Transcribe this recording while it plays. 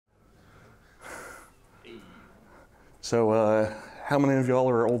So how many of y'all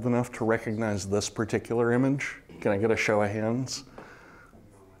are old enough to recognize this particular image? Can I get a show of hands?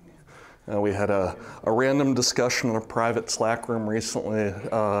 We had a random discussion in a private Slack room recently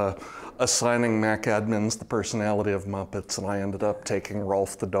assigning Mac admins the personality of Muppets, and I ended up taking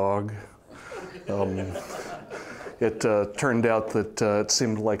Rolf the dog. It turned out that it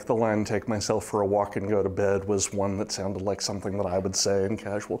seemed like the line, "take myself for a walk and go to bed," was one that sounded like something that I would say in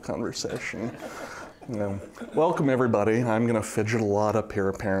casual conversation. Welcome everybody. I'm going to fidget a lot up here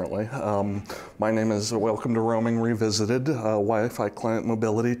apparently. My name is Welcome to Roaming Revisited, Wi-Fi Client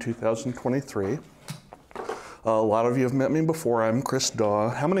Mobility 2023. A lot of you have met me before. I'm Chris Dawe.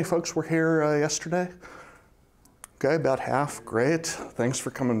 How many folks were here yesterday? Okay, about half. Great. Thanks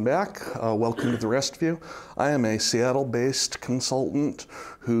for coming back. Welcome to the rest of you. I am a Seattle-based consultant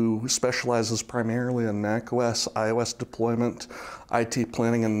who specializes primarily in macOS, iOS deployment, IT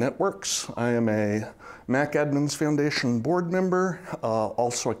planning, and networks. I am a Mac Admins Foundation board member,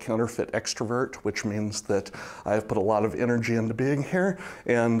 also a counterfeit extrovert, which means that I have put a lot of energy into being here,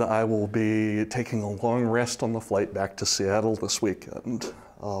 and I will be taking a long rest on the flight back to Seattle this weekend.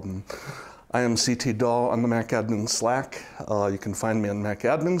 I am CT Dawe on the Mac Admin Slack. You can find me on Mac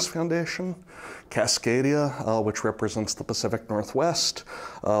Admins Foundation, Cascadia, which represents the Pacific Northwest,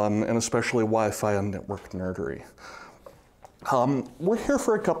 and especially Wi-Fi and network nerdery. We're here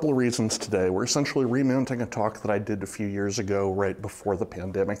for a couple of reasons today. We're essentially remounting a talk that I did a few years ago right before the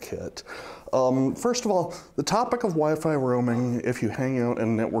pandemic hit. First of all, the topic of Wi-Fi roaming, if you hang out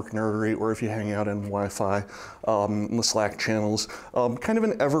in network nerdery or if you hang out in Wi-Fi in the Slack channels, kind of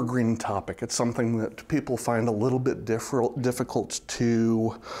an evergreen topic. It's something that people find a little bit difficult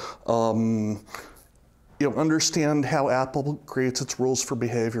to understand how Apple creates its rules for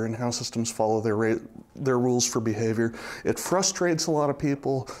behavior and how systems follow their rules for behavior. It frustrates a lot of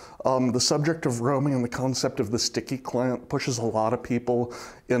people. The subject of roaming and the concept of the sticky client pushes a lot of people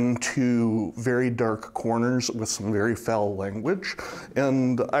into very dark corners with some very foul language.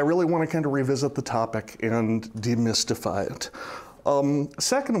 And I really want to kind of revisit the topic and demystify it.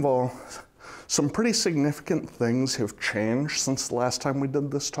 Second of all, some pretty significant things have changed since the last time we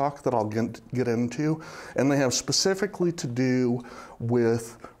did this talk that I'll get into, and they have specifically to do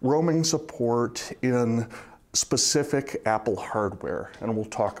with roaming support in specific Apple hardware, and we'll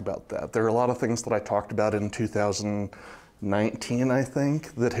talk about that. There are a lot of things that I talked about in 2019, I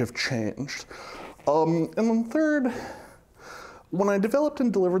think, that have changed. And then third, when I developed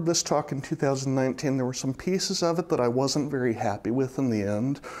and delivered this talk in 2019, there were some pieces of it that I wasn't very happy with in the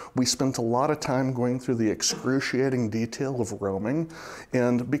end. We spent a lot of time going through the excruciating detail of roaming,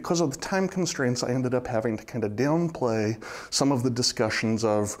 and because of the time constraints, I ended up having to kind of downplay some of the discussions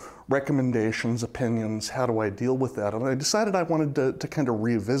of recommendations, opinions, how do I deal with that? And I decided I wanted to kind of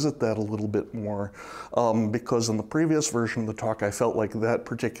revisit that a little bit more because in the previous version of the talk, I felt like that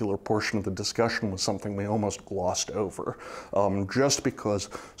particular portion of the discussion was something we almost glossed over, just because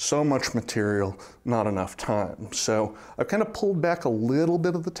so much material, not enough time. So I've kind of pulled back a little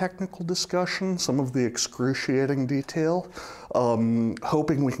bit of the technical discussion, some of the excruciating detail,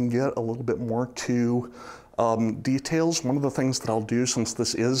 hoping we can get a little bit more to details. One of the things that I'll do, since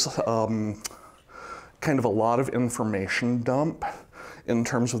this is kind of a lot of information dump in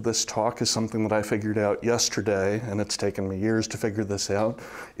terms of this talk, is something that I figured out yesterday, and it's taken me years to figure this out,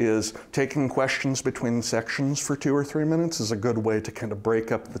 is taking questions between sections for 2 or 3 minutes is a good way to kind of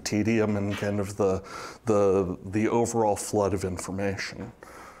break up the tedium and kind of the overall flood of information.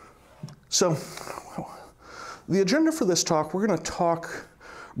 So the agenda for this talk, we're going to talk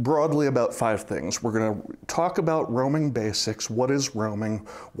broadly about 5 things. We're going to talk about roaming basics. What is roaming?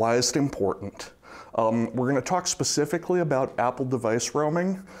 Why is it important? We're going to talk specifically about Apple device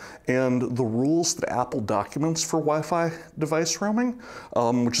roaming and the rules that Apple documents for Wi-Fi device roaming,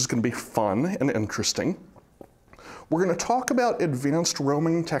 which is going to be fun and interesting. We're going to talk about advanced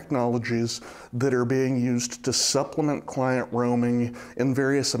roaming technologies that are being used to supplement client roaming in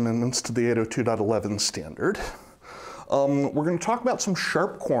various amendments to the 802.11 standard. We're going to talk about some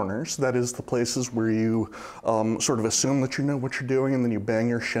sharp corners, that is the places where you sort of assume that you know what you're doing and then you bang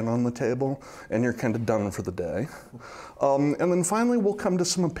your shin on the table and you're kind of done for the day. And then finally we'll come to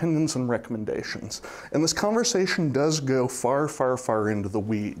some opinions and recommendations. And this conversation does go far, far, far into the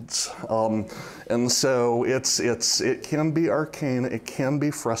weeds. And so it can be arcane, it can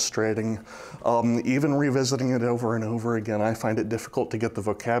be frustrating. Even revisiting it over and over again, I find it difficult to get the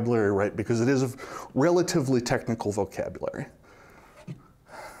vocabulary right because it is a relatively technical vocabulary.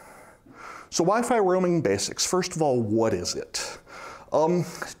 So Wi-Fi roaming basics. First of all, what is it?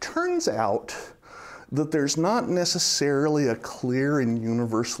 Turns out that there's not necessarily a clear and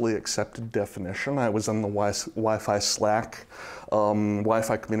universally accepted definition. I was in the Wi-Fi Slack.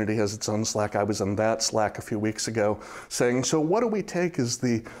 Wi-Fi community has its own Slack. I was in that Slack a few weeks ago saying, so what do we take as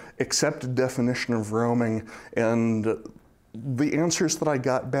the accepted definition of roaming? And the answers that I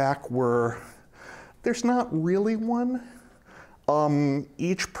got back were, there's not really one.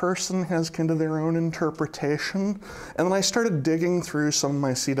 Each person has kind of their own interpretation. And then I started digging through some of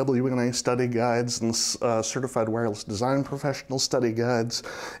my CWNA study guides and Certified Wireless Design Professional study guides.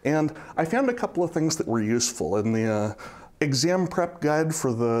 And I found a couple of things that were useful. In the exam prep guide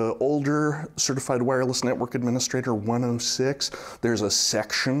for the older Certified Wireless Network Administrator 106, there's a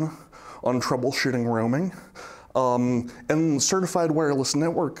section on troubleshooting roaming. And the Certified Wireless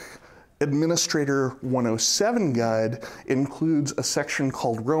Network Administrator 107 guide includes a section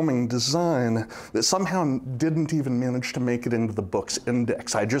called Roaming Design that somehow didn't even manage to make it into the book's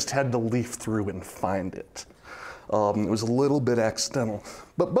index. I just had to leaf through and find it. It was a little bit accidental.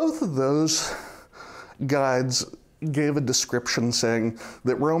 But both of those guides gave a description saying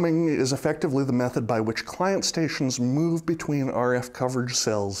that roaming is effectively the method by which client stations move between RF coverage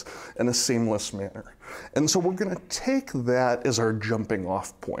cells in a seamless manner. And so we're going to take that as our jumping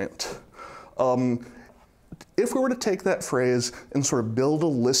off point. If we were to take that phrase and sort of build a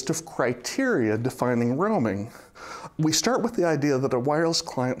list of criteria defining roaming, we start with the idea that a wireless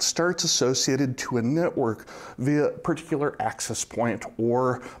client starts associated to a network via a particular access point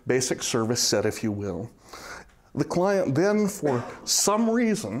or basic service set, if you will. The client then, for some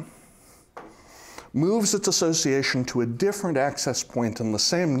reason, moves its association to a different access point in the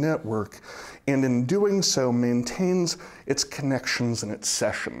same network, and in doing so maintains its connections and its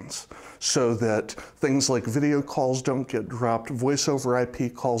sessions, so that things like video calls don't get dropped, voice over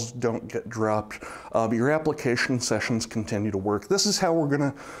IP calls don't get dropped, your application sessions continue to work. This is how we're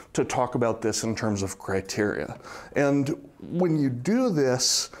going to talk about this in terms of criteria. And when you do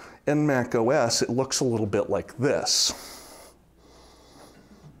this in Mac OS, it looks a little bit like this.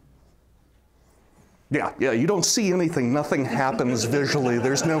 Yeah, you don't see anything, nothing happens visually.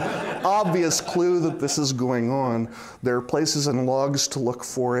 There's no obvious clue that this is going on. There are places in logs to look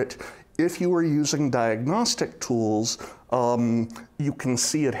for it. If you are using diagnostic tools, you can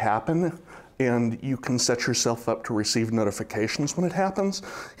see it happen, and you can set yourself up to receive notifications when it happens.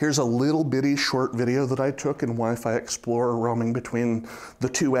 Here's a little bitty short video that I took in Wi-Fi Explorer roaming between the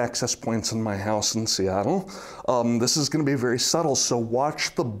two access points in my house in Seattle. This is going to be very subtle, so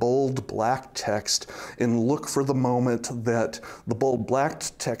watch the bold black text and look for the moment that the bold black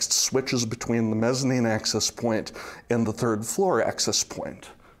text switches between the mezzanine access point and the third floor access point.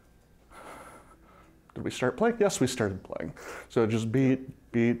 Did we start playing? Yes, we started playing. So just beat,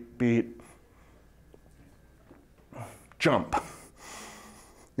 beat, beat, jump.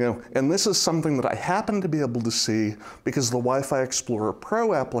 And this is something that I happen to be able to see because the Wi-Fi Explorer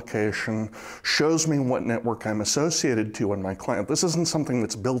Pro application shows me what network I'm associated to in my client. This isn't something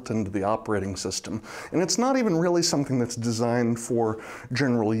that's built into the operating system, and it's not even really something that's designed for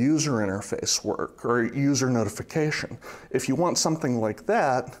general user interface work or user notification. If you want something like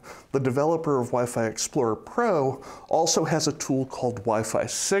that, the developer of Wi-Fi Explorer Pro also has a tool called Wi-Fi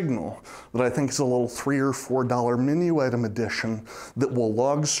Signal that I think is a little $3 or $4 menu item edition that will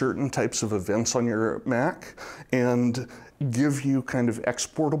log certain types of events on your Mac and give you kind of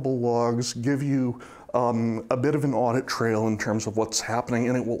exportable logs, give you a bit of an audit trail in terms of what's happening,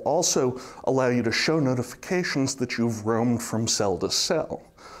 and it will also allow you to show notifications that you've roamed from cell to cell.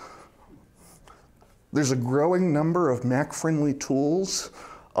 There's a growing number of Mac-friendly tools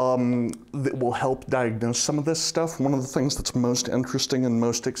that will help diagnose some of this stuff. One of the things that's most interesting and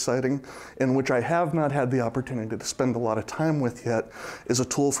most exciting, and which I have not had the opportunity to spend a lot of time with yet, is a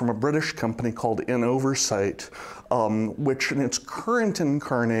tool from a British company called InOversight, which in its current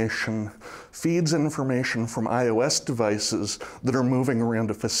incarnation feeds information from iOS devices that are moving around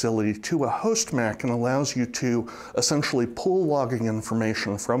a facility to a host Mac and allows you to essentially pull logging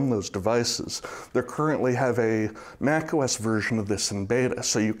information from those devices. They currently have a macOS version of this in beta,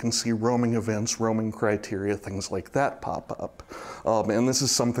 so you can see roaming events, roaming criteria, things like that pop up. And this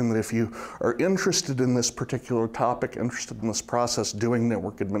is something that if you are interested in this particular topic, interested in this process, doing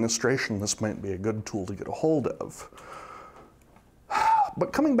network administration, this might be a good tool to get a hold of.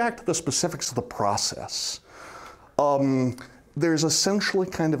 But coming back to the specifics of the process, there's essentially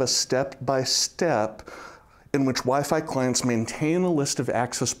kind of a step-by-step in which Wi-Fi clients maintain a list of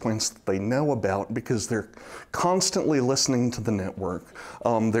access points that they know about because they're constantly listening to the network.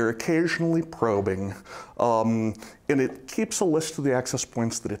 They're occasionally probing, and it keeps a list of the access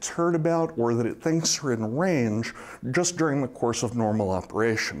points that it's heard about or that it thinks are in range just during the course of normal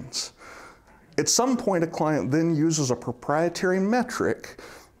operations. At some point, a client then uses a proprietary metric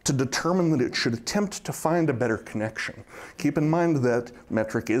to determine that it should attempt to find a better connection. Keep in mind that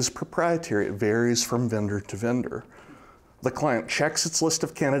metric is proprietary. It varies from vendor to vendor. The client checks its list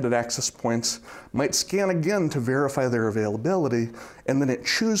of candidate access points, might scan again to verify their availability, and then it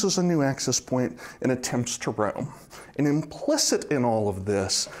chooses a new access point and attempts to roam. And implicit in all of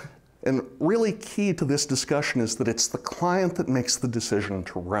this, and really key to this discussion, is that it's the client that makes the decision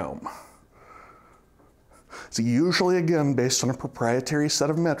to roam. It's usually, again, based on a proprietary set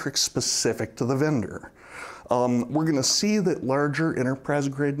of metrics specific to the vendor. We're going to see that larger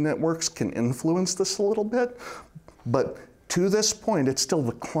enterprise-grade networks can influence this a little bit, but to this point, it's still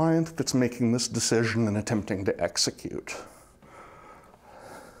the client that's making this decision and attempting to execute.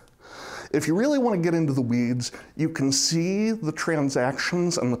 If you really want to get into the weeds, you can see the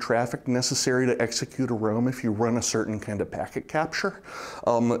transactions and the traffic necessary to execute a roam if you run a certain kind of packet capture.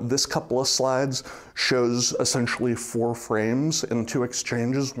 This couple of slides shows essentially 4 frames in 2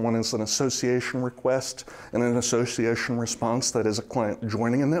 exchanges. One is an association request and an association response, that is a client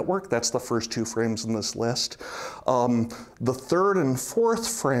joining a network. That's the first 2 frames in this list. The 3rd and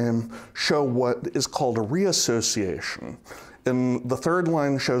 4th frame show what is called a reassociation. And the 3rd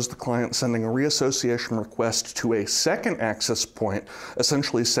line shows the client sending a reassociation request to a second access point,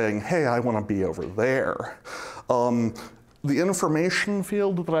 essentially saying, hey, I want to be over there. The information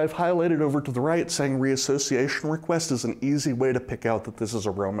field that I've highlighted over to the right saying reassociation request is an easy way to pick out that this is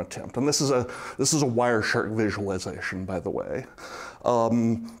a roam attempt. And this is a Wireshark visualization, by the way.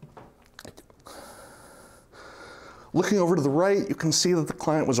 Looking over to the right, you can see that the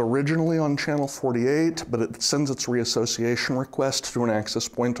client was originally on channel 48, but it sends its reassociation request to an access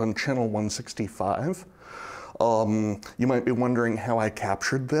point on channel 165. You might be wondering how I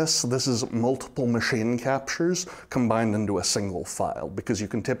captured this. This is multiple machine captures combined into a single file, because you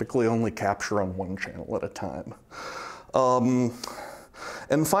can typically only capture on one channel at a time.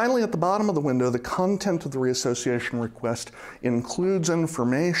 And finally, at the bottom of the window, the content of the reassociation request includes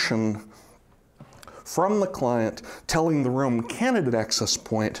information from the client telling the roam candidate access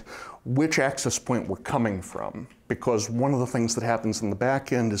point which access point we're coming from, because one of the things that happens in the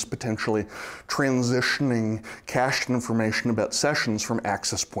back end is potentially transitioning cached information about sessions from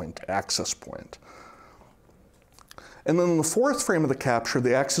access point to access point. And then in the 4th frame of the capture,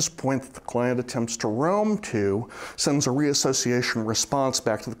 the access point that the client attempts to roam to sends a reassociation response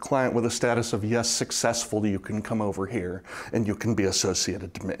back to the client with a status of, yes, successful, you can come over here and you can be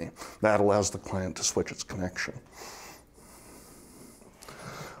associated to me. That allows the client to switch its connection.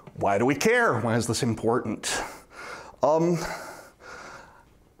 Why do we care? Why is this important?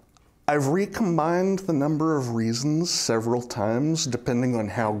 I've recombined the number of reasons several times, depending on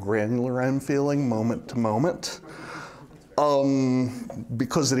how granular I'm feeling moment to moment.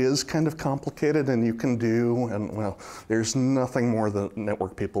 Because it is kind of complicated, and you can do, and well, there's nothing more that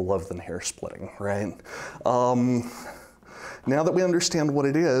network people love than hair splitting, right? Now that we understand what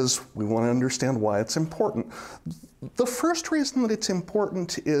it is, we want to understand why it's important. The first reason that it's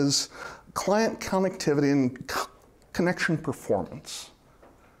important is client connectivity and connection performance.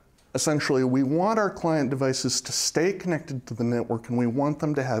 Essentially, we want our client devices to stay connected to the network, and we want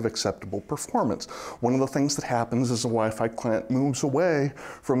them to have acceptable performance. One of the things that happens as a Wi-Fi client moves away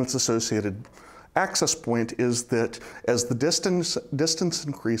from its associated access point is that as the distance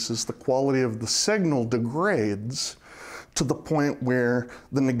increases, the quality of the signal degrades to the point where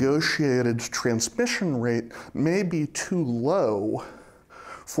the negotiated transmission rate may be too low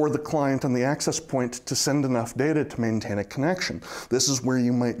for the client and the access point to send enough data to maintain a connection. This is where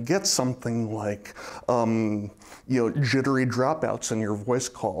you might get something like jittery dropouts in your voice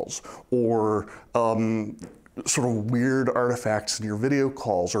calls, or sort of weird artifacts in your video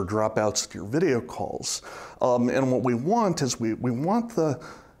calls, or dropouts in your video calls. And what we want is we want the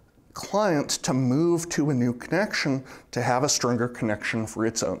client to move to a new connection to have a stronger connection for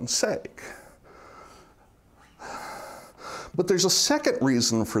its own sake. But there's a second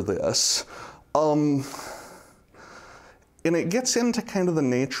reason for this, and it gets into kind of the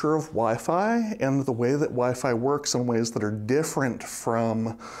nature of Wi-Fi and the way that Wi-Fi works in ways that are different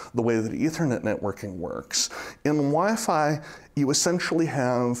from the way that Ethernet networking works. In Wi-Fi, you essentially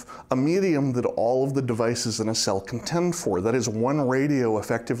have a medium that all of the devices in a cell contend for. That is, one radio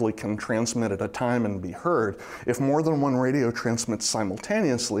effectively can transmit at a time and be heard. If more than one radio transmits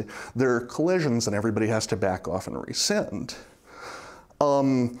simultaneously, there are collisions and everybody has to back off and resend.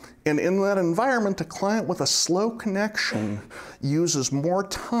 And in that environment, a client with a slow connection uses more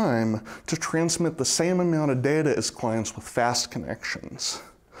time to transmit the same amount of data as clients with fast connections.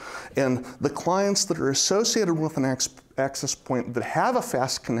 And the clients that are associated with an access point that have a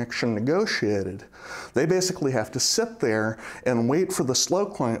fast connection negotiated, they basically have to sit there and wait for the slow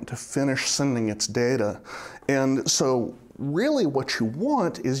client to finish sending its data. And so really what you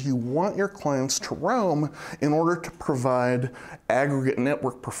want is you want your clients to roam in order to provide aggregate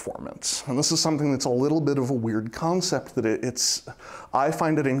network performance. And this is something that's a little bit of a weird concept that I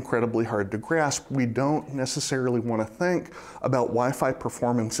find it incredibly hard to grasp. We don't necessarily want to think about Wi-Fi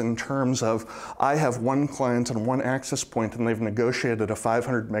performance in terms of I have one client and one access point and they've negotiated a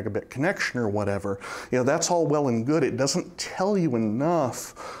 500 megabit connection or whatever. You know, that's all well and good. It doesn't tell you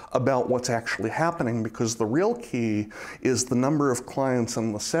enough about what's actually happening, because the real key is the number of clients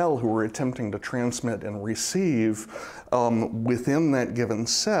in the cell who are attempting to transmit and receive within that given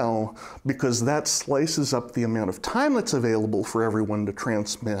cell, because that slices up the amount of time that's available for everyone to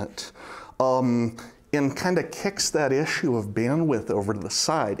transmit and kind of kicks that issue of bandwidth over to the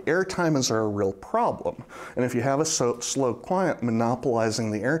side. Airtime are a real problem. And if you have a slow client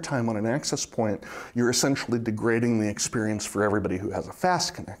monopolizing the airtime on an access point, you're essentially degrading the experience for everybody who has a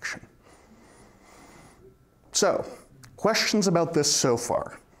fast connection. So, questions about this so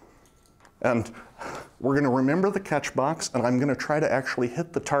far? And we're going to remember the catch box, and I'm going to try to actually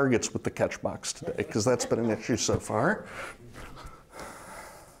hit the targets with the catch box today, because that's been an issue so far.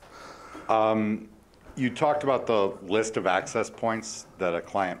 You talked about the list of access points that a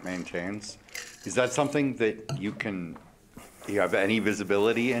client maintains. Is that something that you have any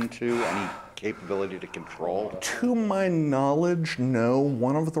visibility into, any capability to control? To my knowledge, no.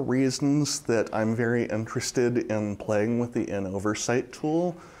 One of the reasons that I'm very interested in playing with the N-Oversight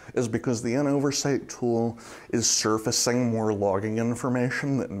tool is because the N-Oversight tool is surfacing more logging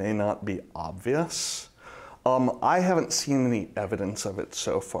information that may not be obvious. I haven't seen any evidence of it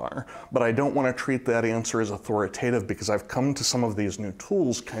so far, but I don't want to treat that answer as authoritative because I've come to some of these new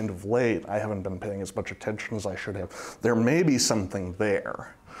tools kind of late. I haven't been paying as much attention as I should have. There may be something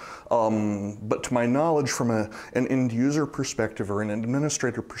there. But to my knowledge, from an end user perspective or an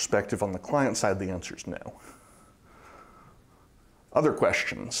administrator perspective on the client side, the answer is no. Other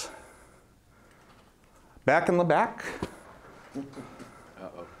questions? Back in the back?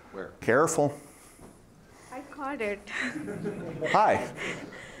 Uh-oh, where? Careful. I caught it. Hi.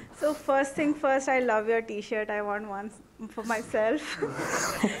 So first thing first, I love your t-shirt. I want one for myself.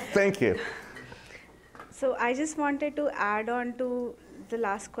 Thank you. So I just wanted to add on to the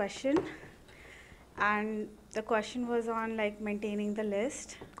last question. And the question was on like maintaining the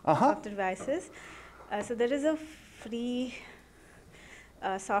list of the devices. So there is a free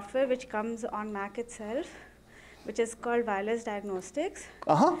software which comes on Mac itself, which is called Wireless Diagnostics.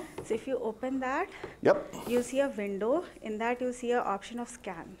 So if you open that, you see a window. In that, you see an option of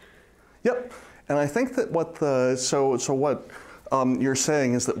scan. Yep. And I think that what you're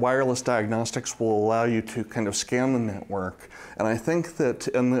saying is that wireless diagnostics will allow you to kind of scan the network. And I think that,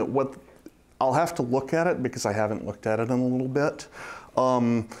 I'll have to look at it because I haven't looked at it in a little bit.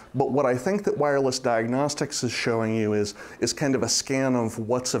 But what I think that wireless diagnostics is showing you is kind of a scan of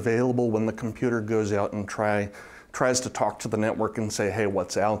what's available when the computer goes out and tries to talk to the network and say, hey,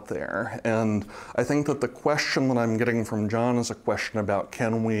 what's out there? And I think that the question that I'm getting from John is a question about,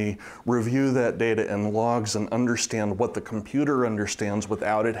 can we review that data in logs and understand what the computer understands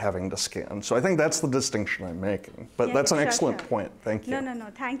without it having to scan? So I think that's the distinction I'm making. But yeah, that's an excellent point. Thank you. No,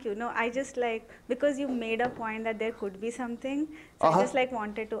 thank you. No, I just because you made a point that there could be something, so I just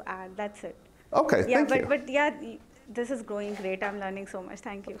wanted to add, that's it. Okay, yeah, thank you. But yeah, this is going great. I'm learning so much.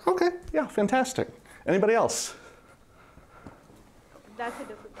 Thank you. Okay, yeah, fantastic. Anybody else? That's a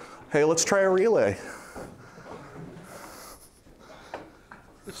difficult. Hey, let's try a relay.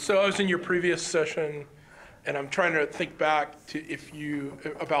 So I was in your previous session, and I'm trying to think back to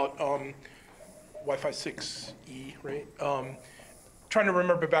about Wi-Fi 6E, right? Trying to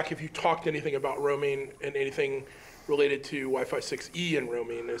remember back if you talked anything about roaming and anything related to Wi-Fi 6E and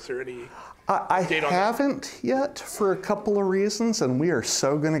roaming. Is there any I date on haven't yet for a couple of reasons, and we are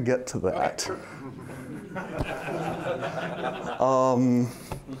so going to get to that. Okay.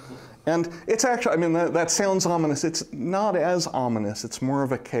 And it's actually, I mean, that sounds ominous. It's not as ominous. It's more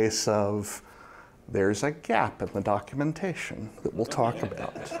of a case of there's a gap in the documentation that we'll talk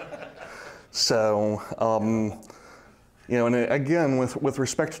about. So, you know, and again, with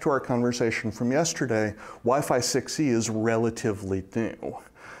respect to our conversation from yesterday, Wi-Fi 6E is relatively new.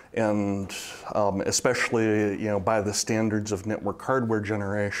 And especially, you know, by the standards of network hardware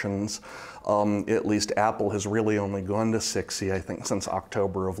generations, at least Apple has really only gone to 6E, I think, since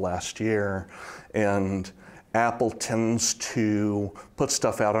October of last year. And Apple tends to put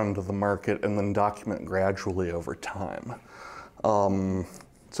stuff out onto the market and then document gradually over time.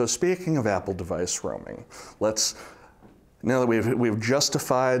 So speaking of Apple device roaming, let's Now that we've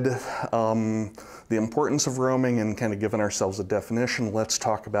justified the importance of roaming and kind of given ourselves a definition, let's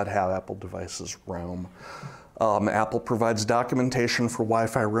talk about how Apple devices roam. Apple provides documentation for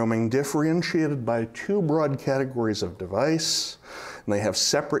Wi-Fi roaming differentiated by two broad categories of device, and they have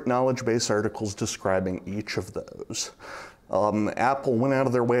separate knowledge base articles describing each of those. Apple went out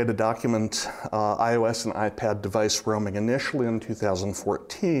of their way to document iOS and iPad device roaming initially in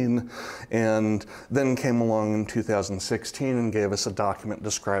 2014, and then came along in 2016 and gave us a document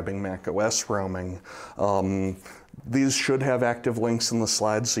describing macOS roaming. These should have active links in the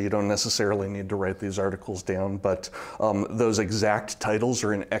slides, so you don't necessarily need to write these articles down, but those exact titles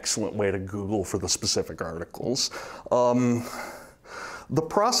are an excellent way to Google for the specific articles. The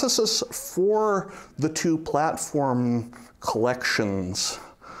processes for the two platform collections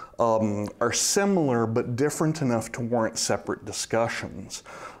are similar but different enough to warrant separate discussions.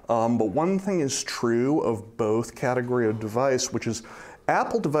 But one thing is true of both category of device, which is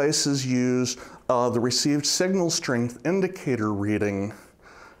Apple devices use the received signal strength indicator reading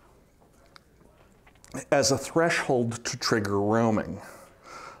as a threshold to trigger roaming.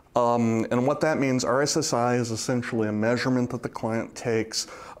 And what that means, RSSI is essentially a measurement that the client takes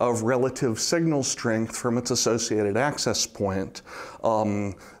of relative signal strength from its associated access point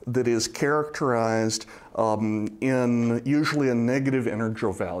that is characterized in usually a negative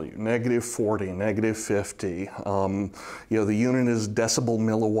integer value, -40, -50. The unit is decibel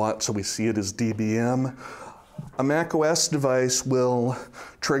milliwatt, so we see it as dBm. A macOS device will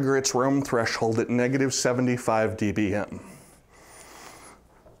trigger its roam threshold at -75 dBm.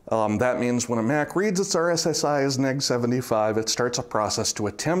 That means when a Mac reads its RSSI as -75, it starts a process to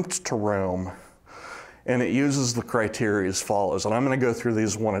attempt to roam, and it uses the criteria as follows. And I'm going to go through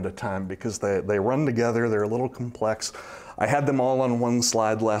these one at a time because they run together, they're a little complex. I had them all on one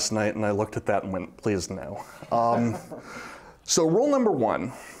slide last night, and I looked at that and went, please no. So rule number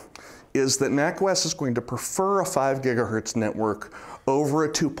one is that macOS is going to prefer a 5 gigahertz network over a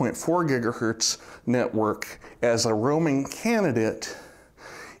 2.4 gigahertz network as a roaming candidate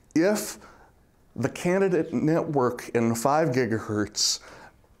if the candidate network in 5 gigahertz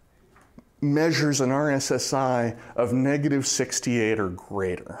measures an RSSI of -68 or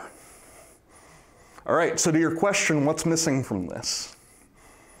greater. All right, so to your question, what's missing from this?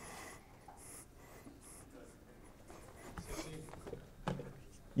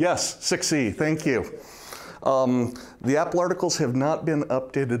 Yes, 6E, thank you. The Apple articles have not been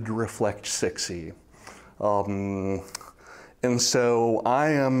updated to reflect 6E. And so I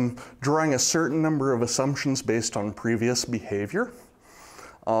am drawing a certain number of assumptions based on previous behavior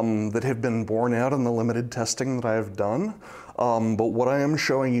that have been borne out in the limited testing that I have done. But what I am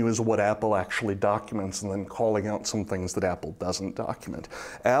showing you is what Apple actually documents and then calling out some things that Apple doesn't document.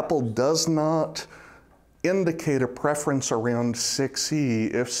 Apple does not indicate a preference around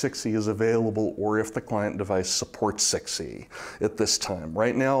 6E if 6E is available or if the client device supports 6E at this time.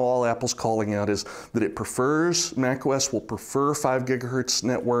 Right now, all Apple's calling out is that it prefers, macOS will prefer 5 gigahertz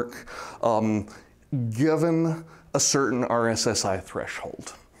network given a certain RSSI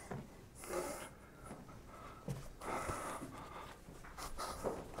threshold. I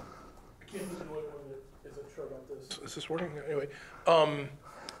can't be the only one that isn't sure about this. Is this working? Anyway.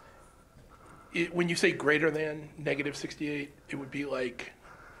 When you say greater than -68, it would be like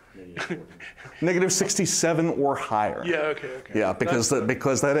 -67 or higher. Yeah. Okay. Yeah, because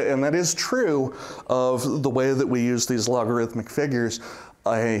that is true of the way that we use these logarithmic figures.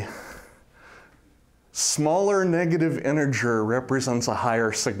 A smaller negative integer represents a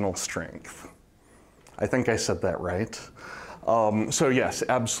higher signal strength. I think I said that right. So yes,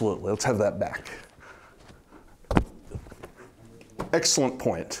 absolutely. Let's have that back. Excellent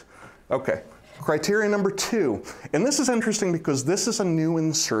point. Okay. Criteria number 2, and this is interesting because this is a new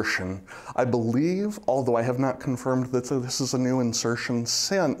insertion. I believe, although I have not confirmed that this is a new insertion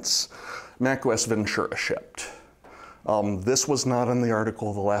since macOS Ventura shipped. This was not in the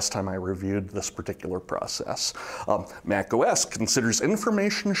article the last time I reviewed this particular process. macOS considers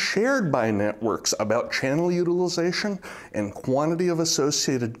information shared by networks about channel utilization and quantity of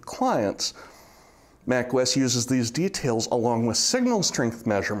associated clients. macOS uses these details along with signal strength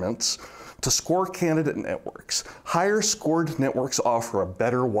measurements to score candidate networks. Higher scored networks offer a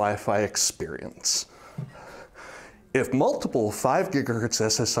better Wi-Fi experience. If multiple 5 gigahertz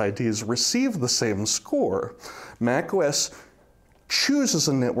SSIDs receive the same score, macOS chooses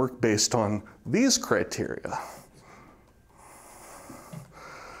a network based on these criteria.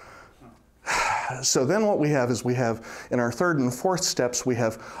 So then what we have is in our 3rd and 4th steps, we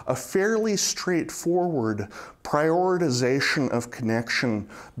have a fairly straightforward prioritization of connection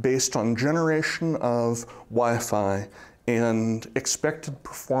based on generation of Wi-Fi and expected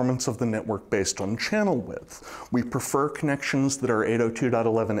performance of the network based on channel width. We prefer connections that are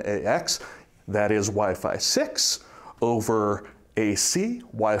 802.11ax, that is Wi-Fi 6, over AC,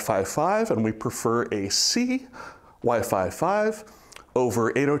 Wi-Fi 5, and we prefer AC, Wi-Fi 5,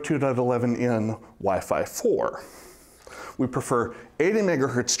 over 802.11n, Wi-Fi 4. We prefer 80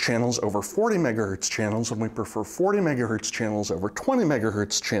 megahertz channels over 40 megahertz channels, and we prefer 40 megahertz channels over 20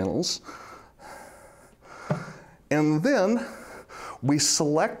 megahertz channels. And then we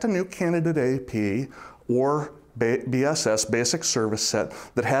select a new candidate AP or BSS, basic service set,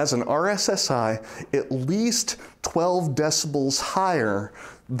 that has an RSSI at least 12 decibels higher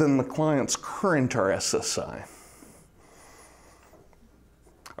than the client's current RSSI.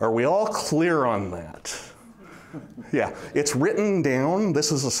 Are we all clear on that? Yeah, it's written down.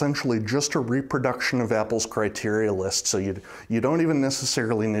 This is essentially just a reproduction of Apple's criteria list, so you don't even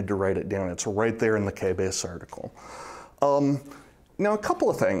necessarily need to write it down. It's right there in the KBase article. Now, a couple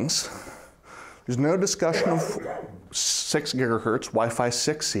of things. There's no discussion of 6 gigahertz, Wi-Fi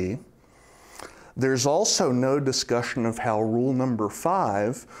 6E. There's also no discussion of how rule number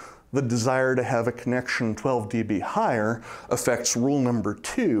 5, the desire to have a connection 12 dB higher, affects rule number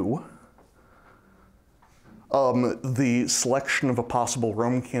 2, the selection of a possible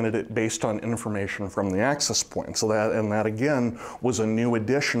roam candidate based on information from the access point. So that again was a new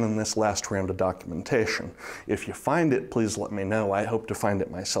addition in this last round of documentation. If you find it, please let me know. I hope to find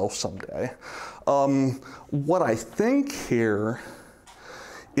it myself someday. What I think here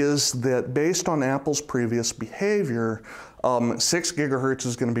is that based on Apple's previous behavior, 6 gigahertz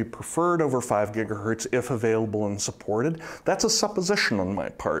is going to be preferred over 5 gigahertz if available and supported. That's a supposition on my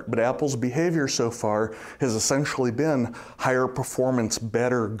part, but Apple's behavior so far has essentially been higher performance,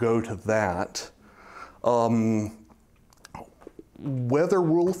 better, go to that. Whether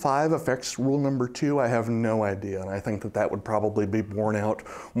Rule 5 affects Rule number 2, I have no idea, and I think that that would probably be borne out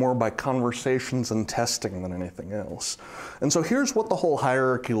more by conversations and testing than anything else. And so here's what the whole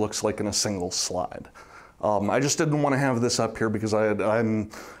hierarchy looks like in a single slide. I just didn't want to have this up here because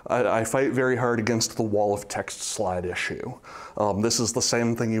I fight very hard against the wall of text slide issue. This is the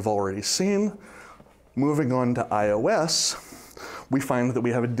same thing you've already seen. Moving on to iOS, we find that we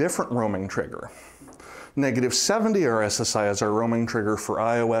have a different roaming trigger. -70 RSSI is our roaming trigger for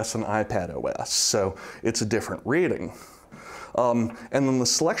iOS and iPadOS, so it's a different reading. And then the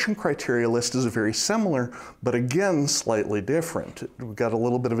selection criteria list is very similar, but again, slightly different. We've got a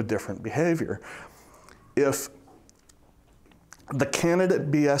little bit of a different behavior. If the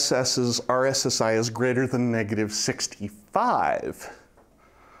candidate BSS's RSSI is greater than -65,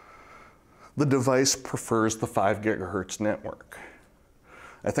 the device prefers the 5 gigahertz network.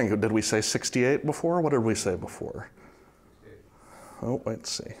 I think, did we say 68 before? What did we say before? Oh, let's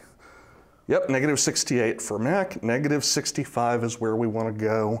see. Yep, -68 for Mac, -65 is where we want to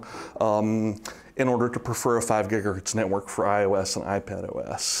go in order to prefer a 5 gigahertz network for iOS and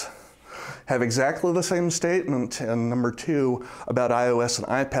iPadOS. Have exactly the same statement in number 2 about iOS and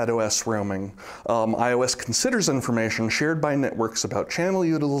iPadOS roaming. iOS considers information shared by networks about channel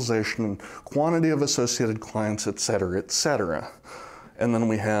utilization and quantity of associated clients, et cetera, et cetera. And then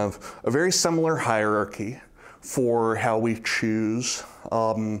we have a very similar hierarchy for how we choose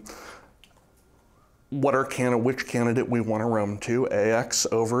which candidate we want to roam to, AX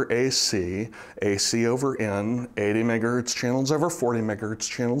over AC, AC over N, 80 megahertz channels over 40 megahertz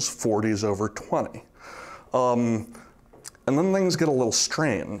channels, 40s over 20. And then things get a little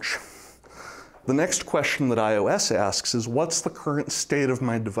strange. The next question that iOS asks is, what's the current state of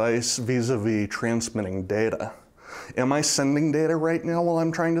my device vis-a-vis transmitting data? Am I sending data right now while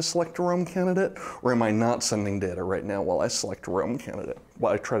I'm trying to select a roam candidate, or am I not sending data right now while I select a roam candidate,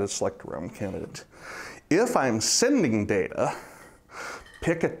 while I try to select a roam candidate? If I'm sending data,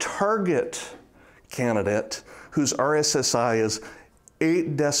 pick a target candidate whose RSSI is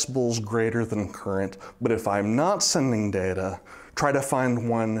 8 decibels greater than current, but if I'm not sending data, try to find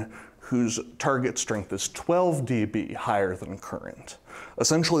one whose target strength is 12 dB higher than current.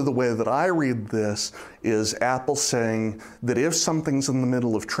 Essentially, the way that I read this is Apple saying that if something's in the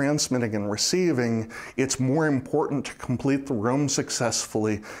middle of transmitting and receiving, it's more important to complete the roam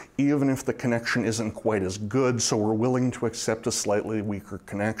successfully, even if the connection isn't quite as good, so we're willing to accept a slightly weaker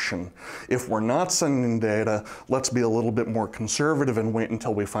connection. If we're not sending data, let's be a little bit more conservative and wait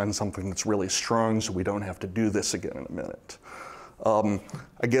until we find something that's really strong so we don't have to do this again in a minute.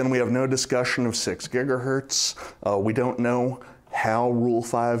 Again, we have no discussion of 6 gigahertz. We don't know how Rule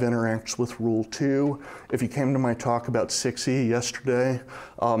 5 interacts with Rule 2. If you came to my talk about 6E yesterday,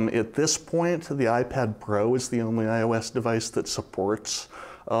 at this point, the iPad Pro is the only iOS device that supports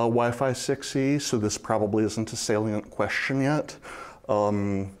Wi-Fi 6E, so this probably isn't a salient question yet.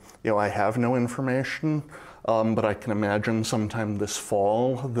 I have no information, but I can imagine sometime this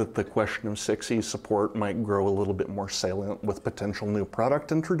fall that the question of 6E support might grow a little bit more salient with potential new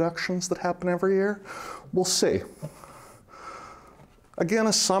product introductions that happen every year. We'll see. Again,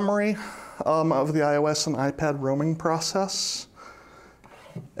 a summary of the iOS and iPad roaming process.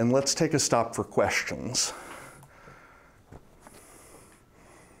 And let's take a stop for questions.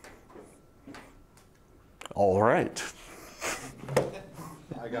 All right.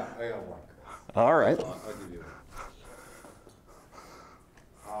 I got one. All right. I'll give you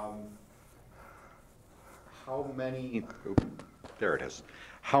one. How many, there it is.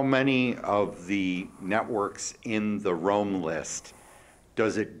 How many of the networks in the roam list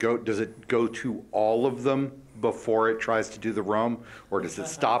does it go to all of them before it tries to do the roam, or does it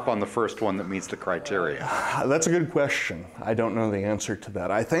stop on the first one that meets the criteria? That's a good question. I don't know the answer to that.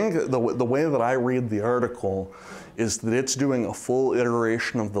 I think the way that I read the article is that it's doing a full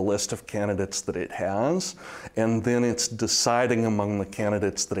iteration of the list of candidates that it has, and then it's deciding among the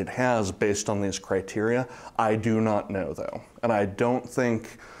candidates that it has based on these criteria. I do not know, though, and I don't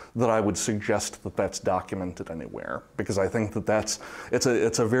think that I would suggest that that's documented anywhere, because I think that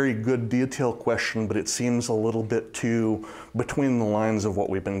it's a very good detailed question, but it seems a little bit too between the lines of what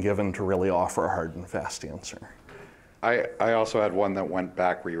we've been given to really offer a hard and fast answer. I also had one that went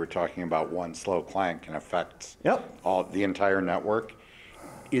back where you were talking about one slow client can affect the entire network.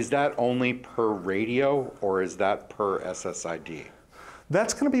 Is that only per radio, or is that per SSID?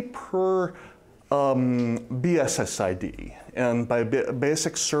 That's going to be per BSSID, and by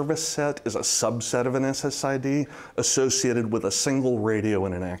basic service set is a subset of an SSID associated with a single radio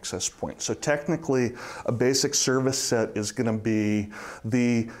and an access point. So technically, a basic service set is going to be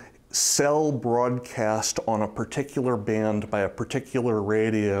the cell broadcast on a particular band by a particular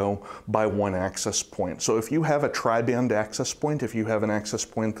radio by one access point. So if you have a tri-band access point, if you have an access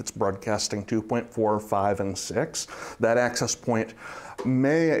point that's broadcasting 2.4, 5, and 6, that access point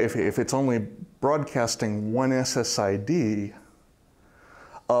may, if it's only broadcasting one SSID,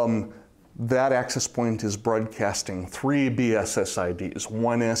 that access point is broadcasting 3 BSSIDs,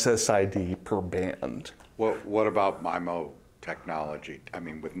 one SSID per band. What about MIMO technology? I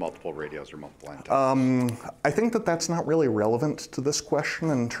mean, with multiple radios or multiple antennas? I think that that's not really relevant to this question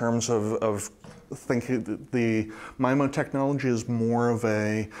in terms of thinking that the MIMO technology is more of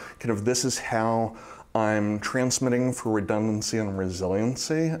a kind of, this is how I'm transmitting for redundancy and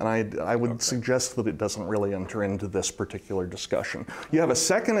resiliency, and I would suggest that it doesn't really enter into this particular discussion. You have a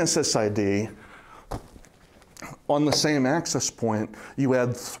second SSID on the same access point, you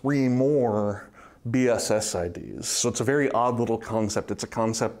add 3 more BSSIDs. So it's a very odd little concept. It's a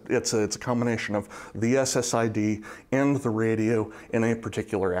combination of the SSID and the radio in a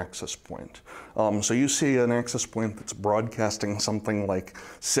particular access point. So you see an access point that's broadcasting something like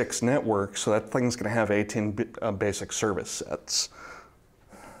 6 networks, so that thing's going to have 18 basic service sets.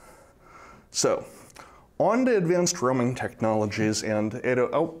 So on to advanced roaming technologies and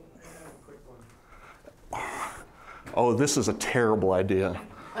oh, this is a terrible idea.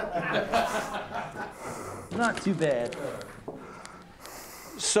 Not too bad.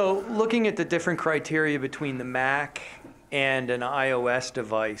 So looking at the different criteria between the Mac and an iOS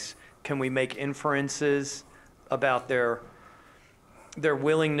device, can we make inferences about their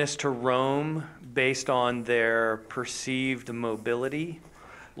willingness to roam based on their perceived mobility?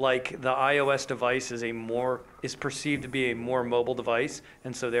 Like the iOS device is perceived to be a more mobile device,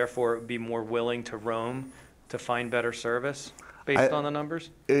 and so therefore it would be more willing to roam to find better service? Based on the numbers?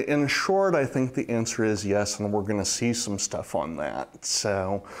 In short, I think the answer is yes, and we're going to see some stuff on that.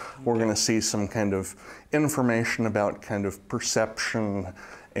 So we're going to see some kind of information about kind of perception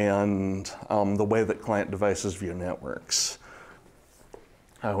and the way that client devices view networks.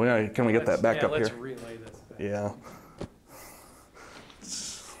 Can we get that back up here? Let's relay this back. Yeah.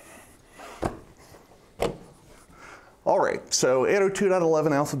 All right, so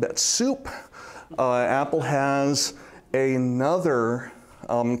 802.11 alphabet soup. Apple has another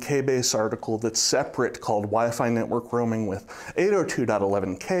K-base article that's separate called Wi-Fi Network Roaming with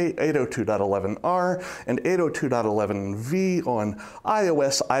 802.11k, 802.11r, and 802.11v on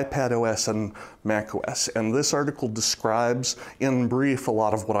iOS, iPadOS, and macOS. And this article describes in brief a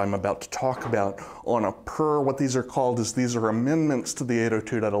lot of what I'm about to talk about on a what these are called is these are amendments to the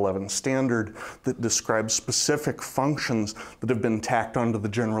 802.11 standard that describe specific functions that have been tacked onto the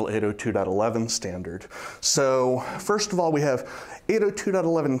general 802.11 standard. So first of all, we have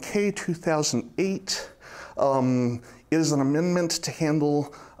 802.11k 2008. is an amendment to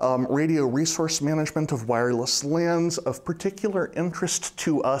handle radio resource management of wireless LANs. Of particular interest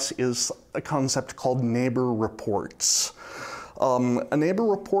to us is a concept called neighbor reports. A neighbor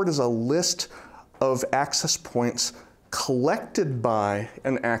report is a list of access points collected by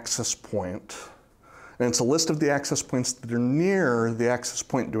an access point. And it's a list of the access points that are near the access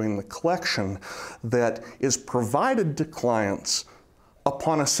point doing the collection that is provided to clients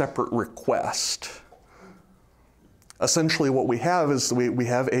upon a separate request. Essentially what we have is we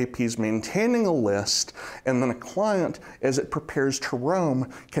have APs maintaining a list, and then a client, as it prepares to roam,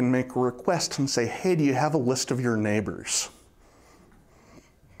 can make a request and say, hey, do you have a list of your neighbors?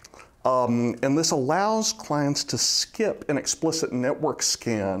 And this allows clients to skip an explicit network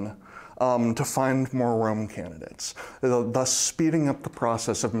scan to find more roam candidates, thus speeding up the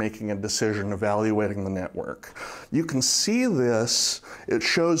process of making a decision, evaluating the network. You can see this, it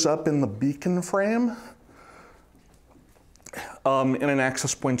shows up in the beacon frame in an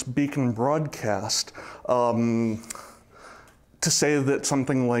access point's beacon broadcast to say that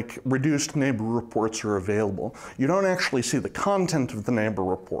something like reduced neighbor reports are available. You don't actually see the content of the neighbor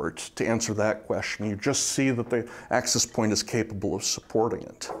report to answer that question. You just see that the access point is capable of supporting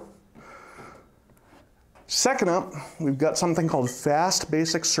it. Second up, we've got something called Fast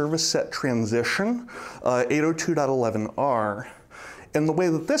Basic Service Set Transition, 802.11r. And the way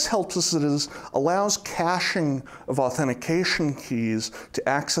that this helps us is allows caching of authentication keys to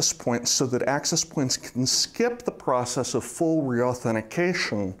access points so that access points can skip the process of full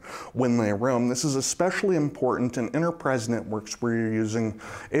reauthentication when they roam. This is especially important in enterprise networks where you're using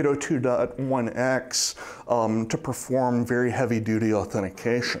 802.1x to perform very heavy-duty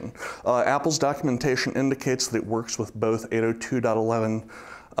authentication. Apple's documentation indicates that it works with both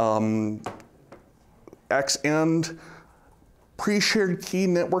 802.11x and pre-shared key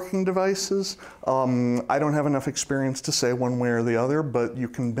networking devices. I don't have enough experience to say one way or the other, but you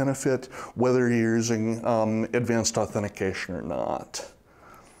can benefit whether you're using advanced authentication or not.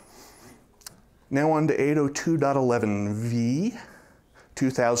 Now on to 802.11v,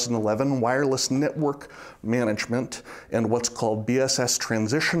 2011, Wireless Network Management and what's called BSS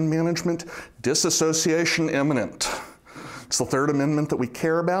Transition Management, Disassociation Imminent. It's the third amendment that we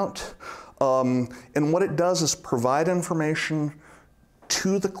care about. And what it does is provide information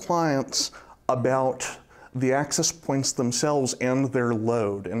to the clients about the access points themselves and their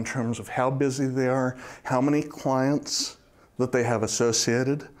load in terms of how busy they are, how many clients that they have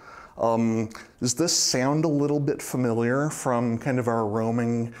associated. Does this sound a little bit familiar from kind of our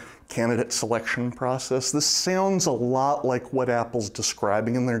roaming candidate selection process? This sounds a lot like what Apple's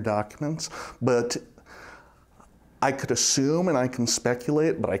describing in their documents, but I could assume and I can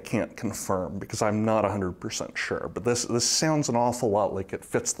speculate, but I can't confirm because I'm not 100% sure. But this sounds an awful lot like it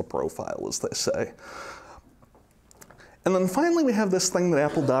fits the profile, as they say. And then finally, we have this thing that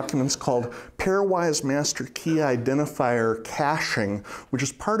Apple documents called Pairwise Master Key Identifier Caching, which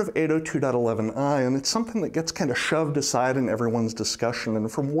is part of 802.11i, and it's something that gets kind of shoved aside in everyone's discussion.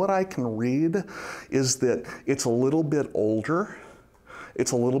 And from what I can read is that it's a little bit older.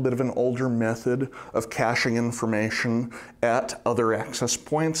 It's a little bit of an older method of caching information at other access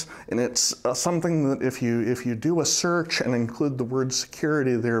points, and it's something that if you do a search and include the word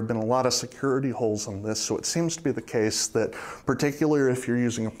security, there have been a lot of security holes in this, so it seems to be the case that particularly if you're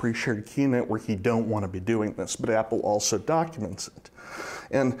using a pre-shared key network, you don't want to be doing this, but Apple also documents it.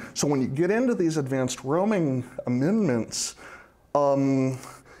 And so when you get into these advanced roaming amendments, you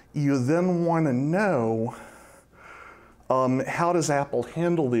then want to know how does Apple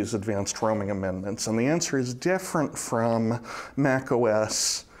handle these advanced roaming amendments? And the answer is different from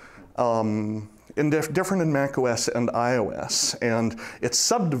macOS, different in macOS and iOS, and it's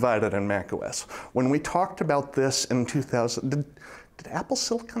subdivided in macOS. When we talked about this in 2000, did Apple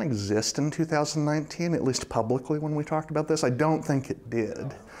Silicon exist in 2019, at least publicly when we talked about this? I don't think it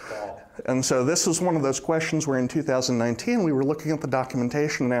did. And so this was one of those questions where in 2019 we were looking at the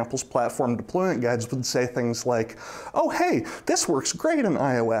documentation and Apple's platform deployment guides would say things like, oh hey, this works great in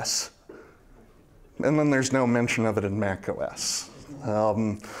iOS. And then there's no mention of it in macOS.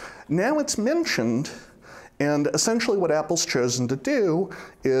 Now it's mentioned, and essentially what Apple's chosen to do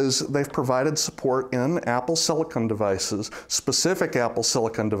is they've provided support in Apple Silicon devices, specific Apple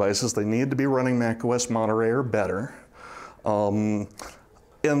Silicon devices. They need to be running macOS Monterey or better.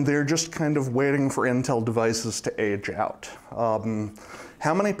 And they're just kind of waiting for Intel devices to age out.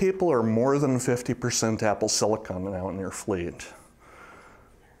 How many people are more than 50% Apple Silicon now in your fleet?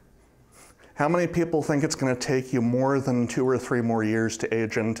 How many people think it's going to take you more than 2 or 3 more years to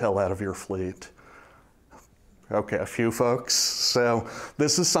age Intel out of your fleet? Okay, a few folks. So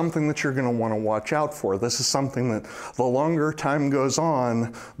this is something that you're going to want to watch out for. This is something that the longer time goes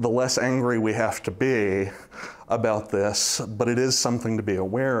on, the less angry we have to be about this, but it is something to be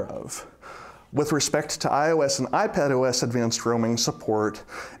aware of. With respect to iOS and iPadOS advanced roaming support,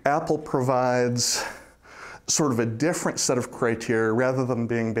 Apple provides sort of a different set of criteria. Rather than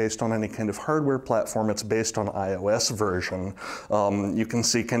being based on any kind of hardware platform, it's based on iOS version. You can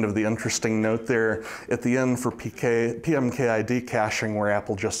see kind of the interesting note there at the end for PMKID caching, where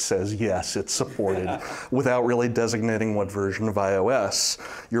Apple just says, yes, it's supported, without really designating what version of iOS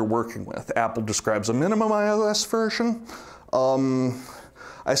you're working with. Apple describes a minimum iOS version.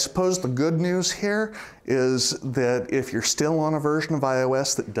 I suppose the good news here is that if you're still on a version of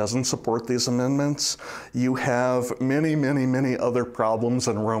iOS that doesn't support these amendments, you have many, many, many other problems,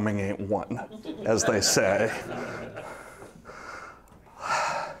 and roaming ain't one, as they say.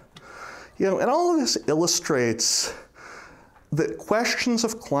 You know, and all of this illustrates that questions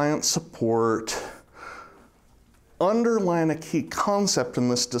of client support underline a key concept in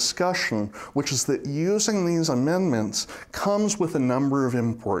this discussion, which is that using these amendments comes with a number of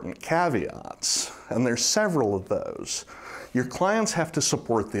important caveats, and there's several of those. Your clients have to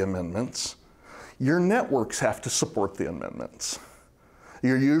support the amendments. Your networks have to support the amendments.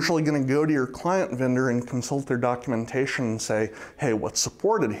 You're usually going to go to your client vendor and consult their documentation and say, hey, what's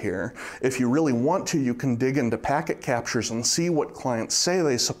supported here? If you really want to, you can dig into packet captures and see what clients say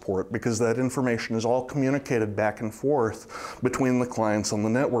they support, because that information is all communicated back and forth between the clients on the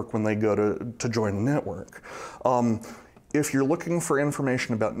network when they go to join a network. If you're looking for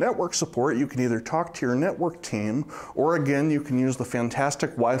information about network support, you can either talk to your network team, or again, you can use the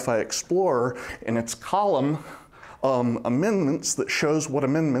fantastic Wi-Fi Explorer in its column amendments that shows what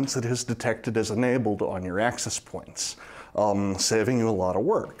amendments it has detected as enabled on your access points, saving you a lot of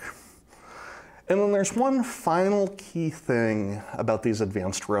work. And then there's one final key thing about these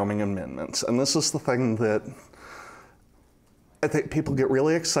advanced roaming amendments, and this is the thing that I think people get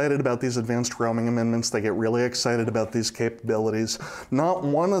really excited about. These advanced roaming amendments, they get really excited about these capabilities. Not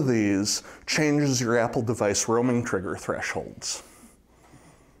one of these changes your Apple device roaming trigger thresholds.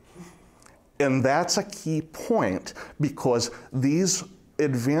 And that's a key point, because these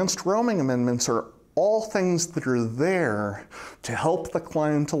advanced roaming amendments are all things that are there to help the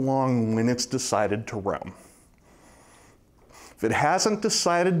client along when it's decided to roam. If it hasn't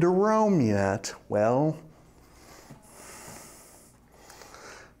decided to roam yet, well,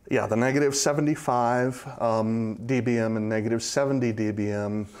 yeah, the negative 75 dBm and negative 70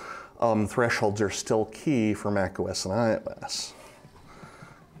 dBm thresholds are still key for macOS and iOS.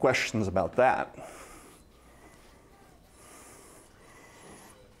 Questions about that?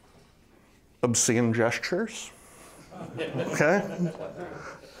 Obscene gestures? Okay.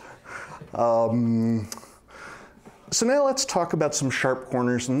 So now let's talk about some sharp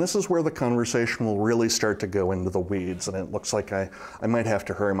corners, and this is where the conversation will really start to go into the weeds, and it looks like I might have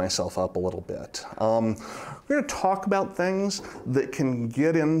to hurry myself up a little bit. We're going to talk about things that can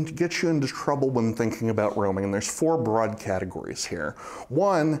get you into trouble when thinking about roaming, and there's 4 broad categories here.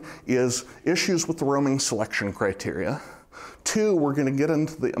 1 is issues with the roaming selection criteria. 2, we're going to get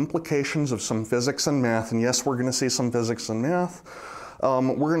into the implications of some physics and math, and yes, we're going to see some physics and math.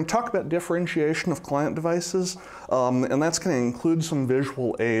 We're going to talk about differentiation of client devices, and that's going to include some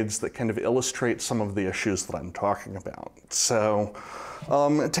visual aids that kind of illustrate some of the issues that I'm talking about. So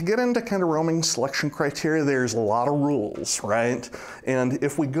to get into kind of roaming selection criteria, there's a lot of rules, right? And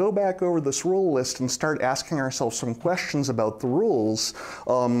if we go back over this rule list and start asking ourselves some questions about the rules,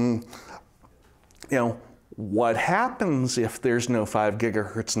 you know, what happens if there's no 5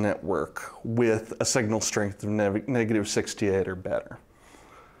 gigahertz network with a signal strength of negative 68 or better?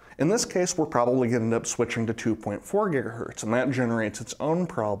 In this case, we're probably going to end up switching to 2.4 gigahertz, and that generates its own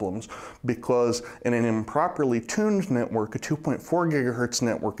problems, because in an improperly tuned network, a 2.4 gigahertz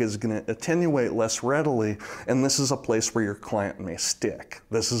network is going to attenuate less readily, and this is a place where your client may stick.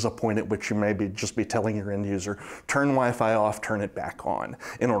 This is a point at which you may just be telling your end user, turn Wi-Fi off, turn it back on,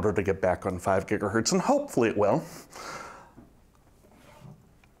 in order to get back on 5 gigahertz, and hopefully it will.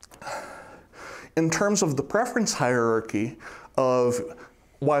 In terms of the preference hierarchy of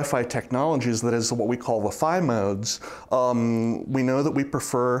Wi-Fi technologies, that is what we call the PHY modes, we know that we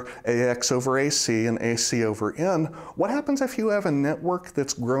prefer AX over AC and AC over N. What happens if you have a network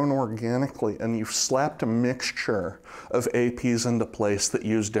that's grown organically and you've slapped a mixture of APs into place that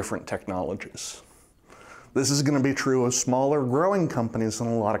use different technologies? This is going to be true of smaller growing companies in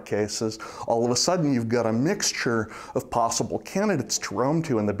a lot of cases. All of a sudden you've got a mixture of possible candidates to roam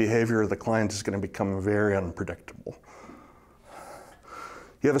to, and the behavior of the client is going to become very unpredictable.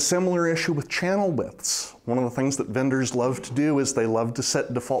 You have a similar issue with channel widths. One of the things that vendors love to do is they love to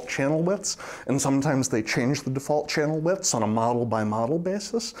set default channel widths, and sometimes they change the default channel widths on a model by model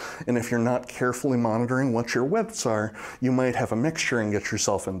basis. And if you're not carefully monitoring what your widths are, you might have a mixture and get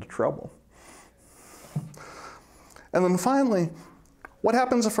yourself into trouble. And then finally, what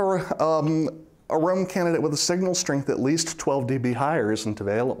happens if a roam candidate with a signal strength at least 12 dB higher isn't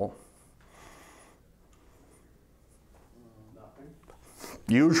available?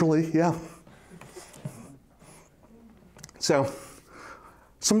 Usually, yeah. So,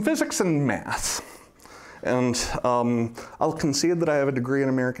 some physics and math. And I'll concede that I have a degree in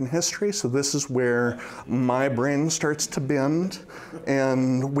American history, so this is where my brain starts to bend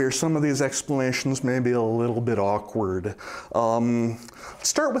and where some of these explanations may be a little bit awkward.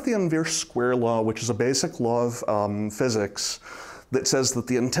 Start with the inverse square law, which is a basic law of physics that says that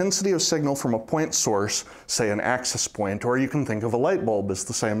the intensity of signal from a point source, say an access point, or you can think of a light bulb as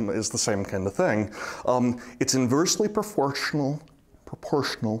the same kind of thing, it's inversely proportional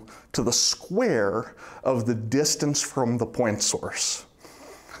to the square of the distance from the point source.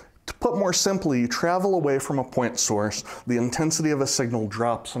 To put more simply, you travel away from a point source, the intensity of a signal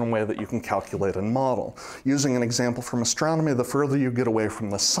drops in a way that you can calculate and model. Using an example from astronomy, the further you get away from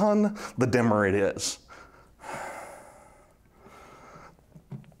the sun, the dimmer it is.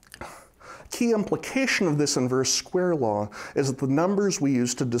 Key implication of this inverse square law is that the numbers we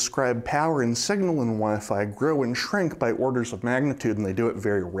use to describe power and signal in Wi-Fi grow and shrink by orders of magnitude, and they do it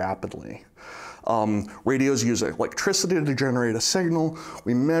very rapidly. Radios use electricity to generate a signal.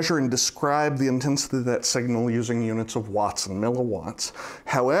 We measure and describe the intensity of that signal using units of watts and milliwatts.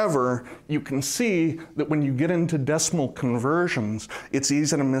 However, you can see that when you get into decimal conversions, it's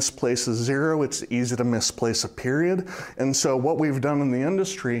easy to misplace a zero, it's easy to misplace a period. And so what we've done in the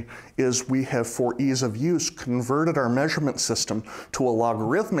industry is we have, for ease of use, converted our measurement system to a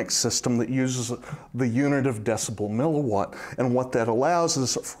logarithmic system that uses the unit of decibel milliwatt. And what that allows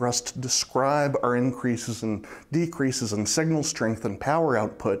is for us to describe our increases and decreases in signal strength and power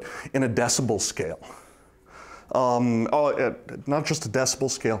output in a decibel scale. Not just a decibel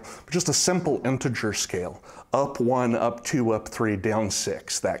scale, but just a simple integer scale. Up 1, up 2, up 3, down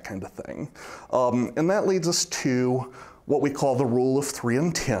 6, that kind of thing. And that leads us to what we call the rule of 3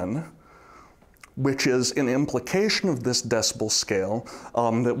 and 10, which is an implication of this decibel scale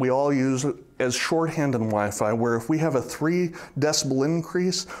that we all use as shorthand in Wi-Fi, where if we have a 3 decibel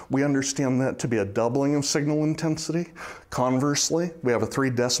increase, we understand that to be a doubling of signal intensity. Conversely, we have a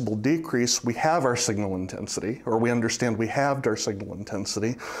 3 decibel decrease, we have our signal intensity, or we understand we halved our signal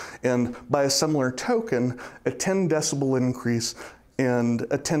intensity. And by a similar token, a 10 decibel increase and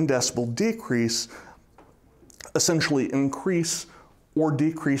a 10 decibel decrease essentially increase or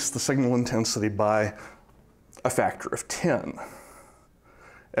decrease the signal intensity by a factor of 10.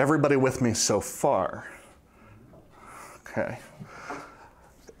 Everybody with me so far? Okay.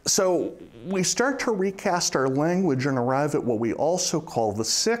 So we start to recast our language and arrive at what we also call the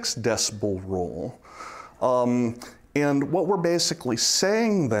 6 decibel rule. And what we're basically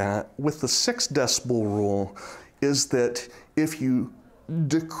saying that with the 6 decibel rule is that if you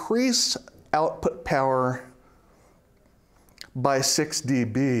decrease output power by 6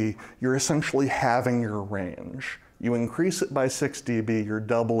 dB, you're essentially halving your range. You increase it by 6 dB, you're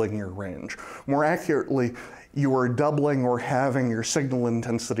doubling your range. More accurately, you are doubling or halving your signal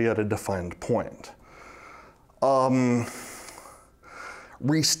intensity at a defined point.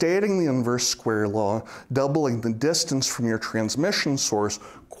 Restating the inverse square law, doubling the distance from your transmission source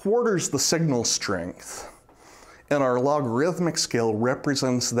quarters the signal strength. And our logarithmic scale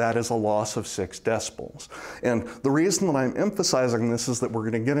represents that as a loss of 6 decibels. And the reason that I'm emphasizing this is that we're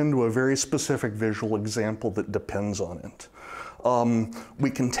going to get into a very specific visual example that depends on it.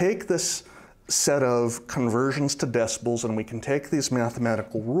 We can take this set of conversions to decibels and we can take these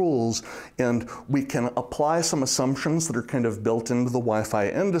mathematical rules and we can apply some assumptions that are kind of built into the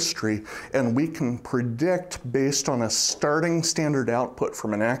Wi-Fi industry, and we can predict based on a starting standard output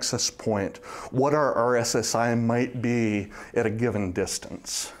from an access point what our RSSI might be at a given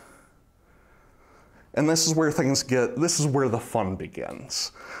distance. And this is where this is where the fun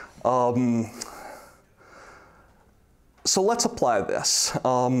begins. So let's apply this.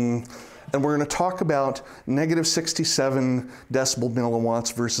 And we're going to talk about negative 67 decibel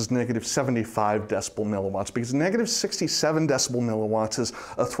milliwatts versus negative 75 decibel milliwatts, because negative 67 decibel milliwatts is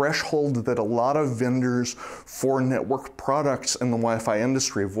a threshold that a lot of vendors for network products in the Wi-Fi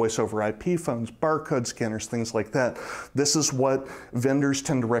industry, voice over IP phones, barcode scanners, things like that, this is what vendors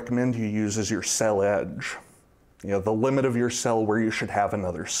tend to recommend you use as your cell edge. the limit of your cell where you should have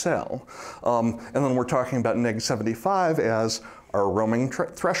another cell. And then we're talking about neg 75 as our roaming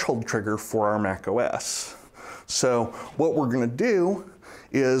threshold trigger for our Mac OS. So what we're going to do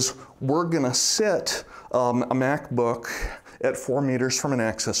is we're going to sit a MacBook at 4 meters from an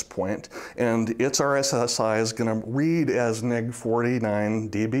access point, and its RSSI is going to read as neg 49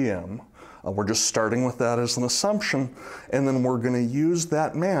 dBm. We're just starting with that as an assumption, and then we're going to use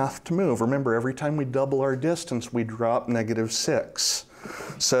that math to move. Remember, every time we double our distance, we drop -6.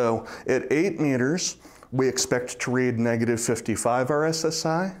 So at 8 meters, we expect to read -55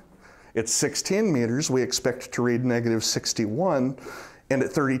 RSSI. At 16 meters, we expect to read -61. And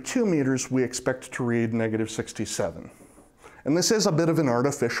at 32 meters, we expect to read -67. And this is a bit of an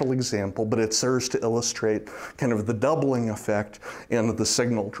artificial example, but it serves to illustrate kind of the doubling effect and the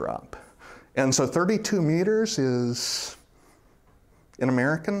signal drop. And so 32 meters is, in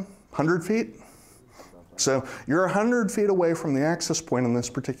American, 100 feet? So you're 100 feet away from the access point in this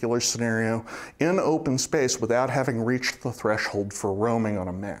particular scenario in open space without having reached the threshold for roaming on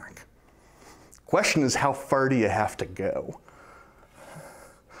a Mac. Question is, how far do you have to go?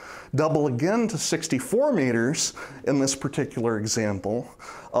 Double again to 64 meters in this particular example,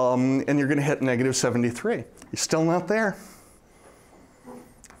 and you're going to hit -73. You're still not there.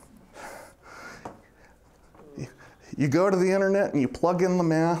 You go to the internet and you plug in the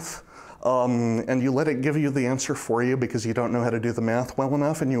math, and you let it give you the answer for you because you don't know how to do the math well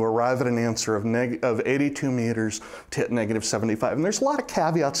enough, and you arrive at an answer of 82 meters to hit -75. And there's a lot of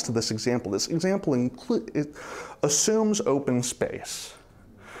caveats to this example. This example assumes open space.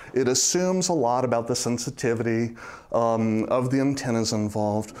 It assumes a lot about the sensitivity of the antennas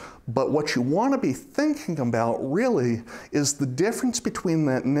involved, but what you want to be thinking about really is the difference between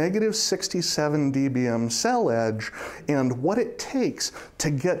that -67 dBm cell edge and what it takes to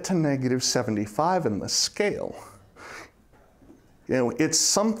get to -75 in the scale. It's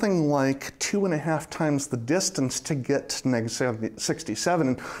something like 2.5 times the distance to get to -67,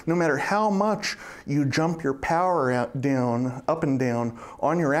 and no matter how much you jump your power up and down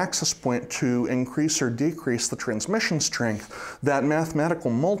on your access point to increase or decrease the transmission strength, that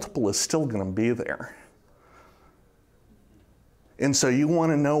mathematical multiple is still going to be there. And so you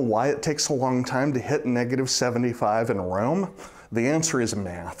want to know why it takes a long time to hit -75 in roam? The answer is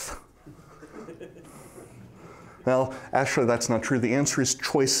math. Well, actually, that's not true. The answer is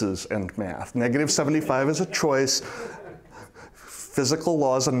choices and math. -75 is a choice. Physical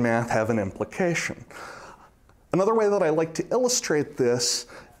laws and math have an implication. Another way that I like to illustrate this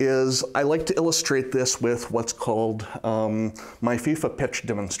is I like to illustrate this with what's called my FIFA pitch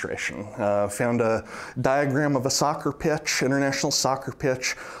demonstration. Found a diagram of a soccer pitch, international soccer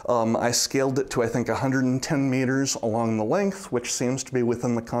pitch. I scaled it to, I think, 110 meters along the length, which seems to be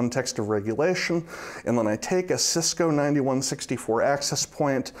within the context of regulation. And then I take a Cisco 9164 access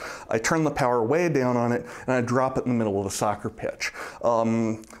point, I turn the power way down on it, and I drop it in the middle of the soccer pitch.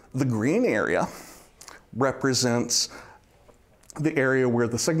 The green area represents the area where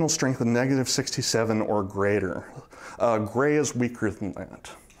the signal strength is -67 or greater. Gray is weaker than that.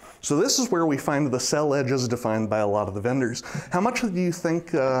 So this is where we find the cell edges defined by a lot of the vendors. How much do you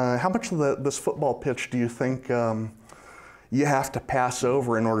think, this football pitch do you think you have to pass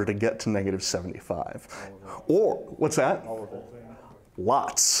over in order to get to -75? Or, what's that? All of it.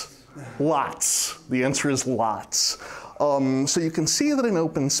 Lots. Lots. The answer is lots. So you can see that in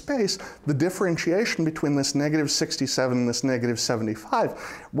open space, the differentiation between this -67 and this -75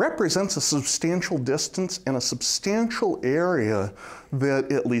 represents a substantial distance and a substantial area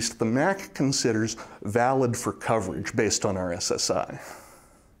that at least the Mac considers valid for coverage based on RSSI.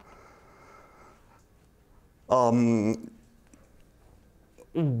 And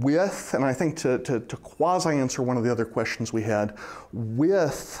I think to quasi-answer one of the other questions we had,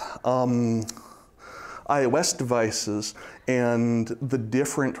 with iOS devices and the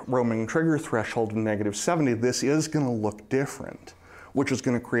different roaming trigger threshold of -70, this is going to look different, which is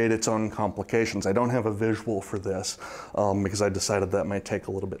going to create its own complications. I don't have a visual for this because I decided that might take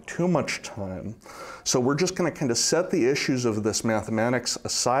a little bit too much time. So we're just going to kind of set the issues of this mathematics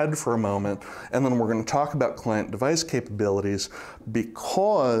aside for a moment, and then we're going to talk about client device capabilities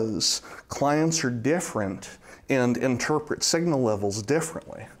because clients are different and interpret signal levels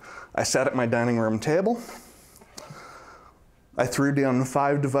differently. I sat at my dining room table. I threw down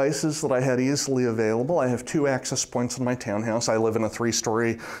 5 devices that I had easily available. I have 2 access points in my townhouse. I live in a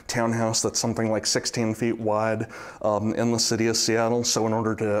 3-story townhouse that's something like 16 feet wide in the city of Seattle. So in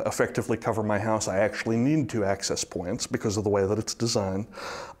order to effectively cover my house, I actually need 2 access points because of the way that it's designed.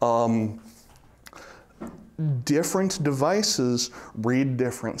 different devices read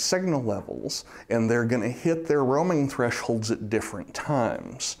different signal levels, and they're going to hit their roaming thresholds at different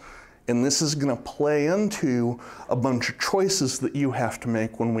times. And this is going to play into a bunch of choices that you have to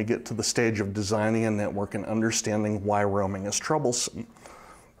make when we get to the stage of designing a network and understanding why roaming is troublesome.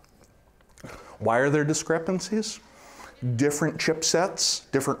 Why are there discrepancies? Different chipsets,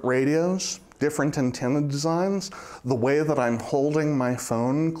 different radios, different antenna designs, the way that I'm holding my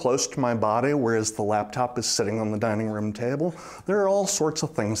phone close to my body, whereas the laptop is sitting on the dining room table. There are all sorts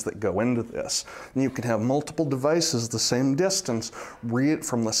of things that go into this. And you can have multiple devices the same distance, read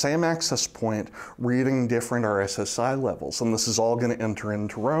from the same access point, reading different RSSI levels, and this is all going to enter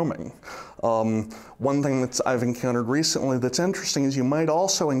into roaming. One thing that I've encountered recently that's interesting is you might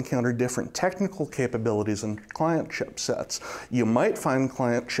also encounter different technical capabilities in client chipsets. You might find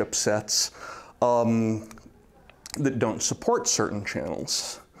client chipsets that don't support certain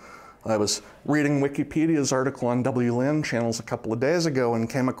channels. I was reading Wikipedia's article on WLAN channels a couple of days ago and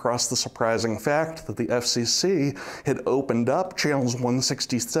came across the surprising fact that the FCC had opened up channels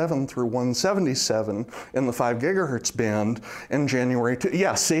 167 through 177 in the 5 gigahertz band in January.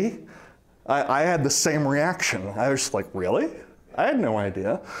 Yeah, see? I had the same reaction. I was just like, really? I had no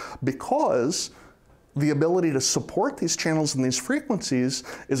idea. Because the ability to support these channels and these frequencies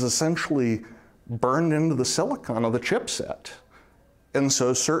is essentially burned into the silicon of the chipset. And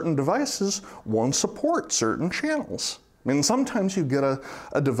so certain devices won't support certain channels. I mean, sometimes you get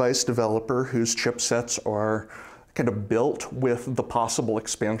a device developer whose chipsets are kind of built with the possible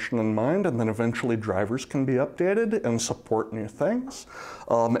expansion in mind, and then eventually drivers can be updated and support new things.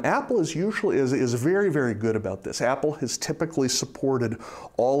 Apple is very, very good about this. Apple has typically supported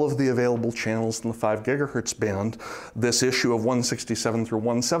all of the available channels in the 5 gigahertz band. This issue of 167 through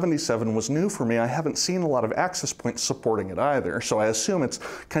 177 was new for me. I haven't seen a lot of access points supporting it either, so I assume it's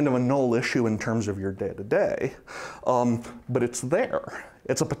kind of a null issue in terms of your day-to-day. But it's there.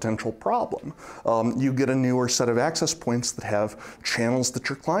 It's a potential problem. You get a newer set of access points that have channels that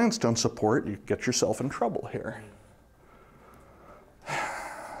your clients don't support, you get yourself in trouble here.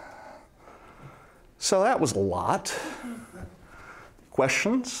 So that was a lot.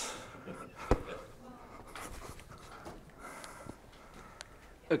 Questions?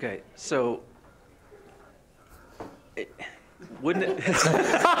 Okay, so wouldn't it?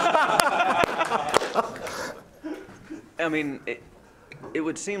 I mean, it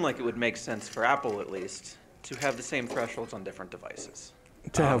would seem like it would make sense for Apple, at least, to have the same thresholds on different devices.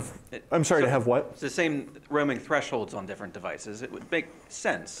 To have, I'm sorry, to have what? The same roaming thresholds on different devices. It would make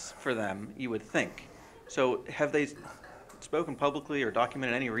sense for them, you would think. So have they spoken publicly or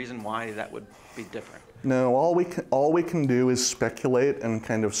documented any reason why that would be different? No, all we can do is speculate and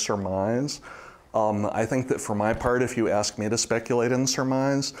kind of surmise. I think that for my part, if you ask me to speculate and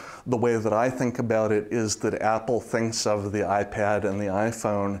surmise, the way that I think about it is that Apple thinks of the iPad and the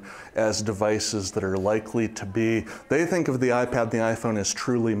iPhone as devices that are likely to be, they think of the iPad and the iPhone as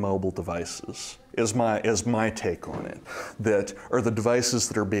truly mobile devices, is my take on it. That are the devices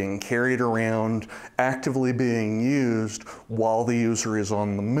that are being carried around, actively being used while the user is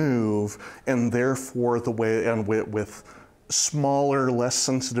on the move, and therefore the way, and with smaller, less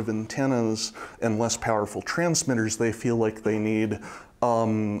sensitive antennas and less powerful transmitters, they feel like they need a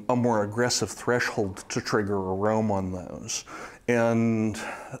more aggressive threshold to trigger a roam on those. And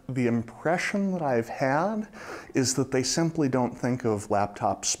the impression that I've had is that they simply don't think of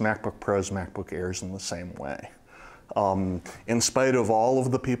laptops, MacBook Pros, MacBook Airs in the same way. In spite of all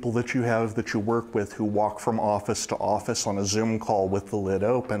of the people that you work with who walk from office to office on a Zoom call with the lid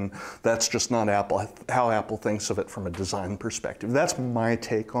open, that's just not how Apple thinks of it from a design perspective. That's my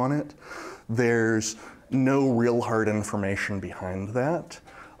take on it. There's no real hard information behind that.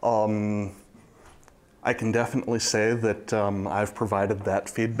 I can definitely say that I've provided that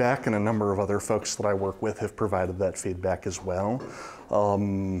feedback, and a number of other folks that I work with have provided that feedback as well.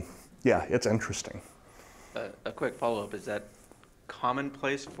 Yeah, it's interesting. A quick follow-up, is that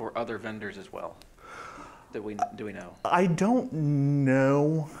commonplace for other vendors as well? Do we know? I don't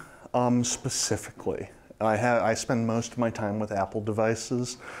know specifically. I spend most of my time with Apple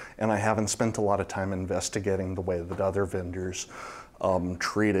devices, and I haven't spent a lot of time investigating the way that other vendors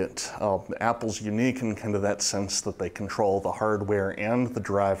treat it. Apple's unique in kind of that sense that they control the hardware and the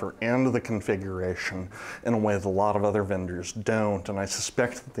driver and the configuration in a way that a lot of other vendors don't, and I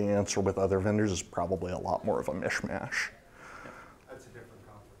suspect that the answer with other vendors is probably a lot more of a mishmash. That's a different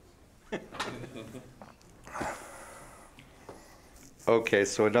conference. Okay,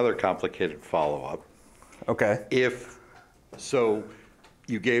 so another complicated follow-up. Okay. So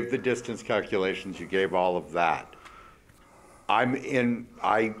you gave the distance calculations, you gave all of that.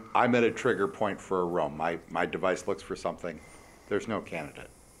 I'm at a trigger point for a roam. My device looks for something. There's no candidate.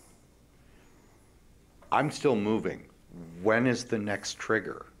 I'm still moving. When is the next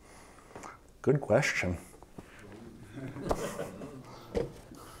trigger? Good question.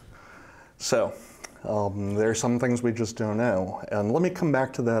 So, there are some things we just don't know. And let me come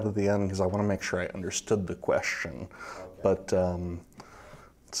back to that at the end because I want to make sure I understood the question. But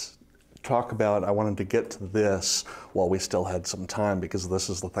let's talk about, I wanted to get to this while we still had some time because this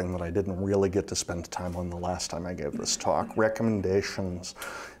is the thing that I didn't really get to spend time on the last time I gave this talk. Recommendations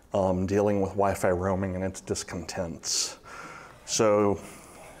dealing with Wi-Fi roaming and its discontents. So,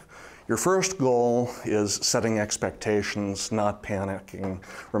 your first goal is setting expectations, not panicking.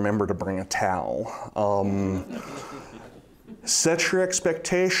 Remember to bring a towel. Set your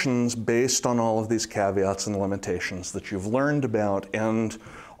expectations based on all of these caveats and limitations that you've learned about, and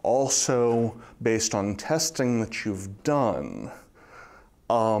also based on testing that you've done.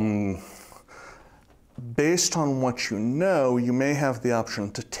 Based on what you know, you may have the option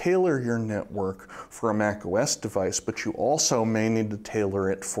to tailor your network for a Mac OS device, but you also may need to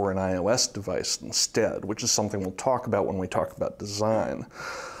tailor it for an iOS device instead, which is something we'll talk about when we talk about design.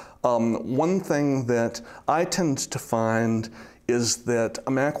 One thing that I tend to find is that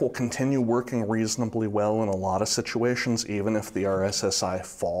a Mac will continue working reasonably well in a lot of situations, even if the RSSI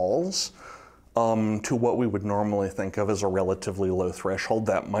falls to what we would normally think of as a relatively low threshold.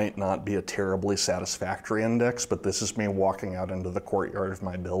 That might not be a terribly satisfactory index, but this is me walking out into the courtyard of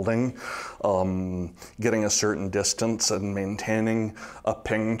my building, getting a certain distance and maintaining a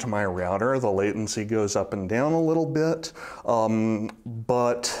ping to my router. The latency goes up and down a little bit,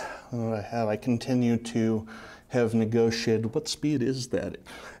 but what I continue to have negotiated, what speed is that?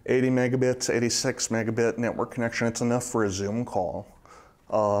 80 megabits, 86 megabit network connection. It's enough for a Zoom call.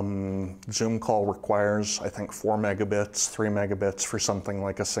 Zoom call requires, I think, 4 megabits, 3 megabits for something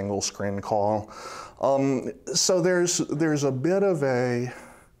like a single screen call. So there's a bit of a,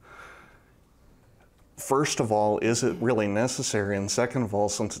 first of all, is it really necessary? And second of all,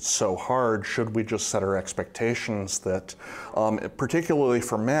 since it's so hard, should we just set our expectations that, particularly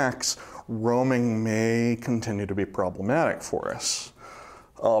for Macs, roaming may continue to be problematic for us?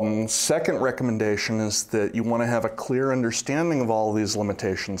 Second recommendation is that you want to have a clear understanding of all these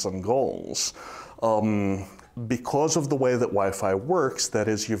limitations and goals. Because of the way that Wi-Fi works, that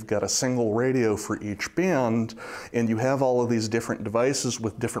is, you've got a single radio for each band, and you have all of these different devices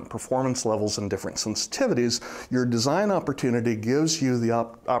with different performance levels and different sensitivities, your design opportunity gives you the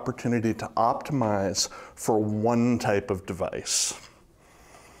opportunity to optimize for one type of device.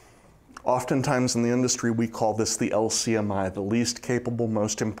 Oftentimes in the industry, we call this the LCMI, the least capable,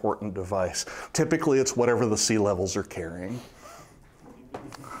 most important device. Typically, it's whatever the C levels are carrying.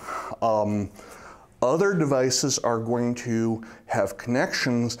 Other devices are going to have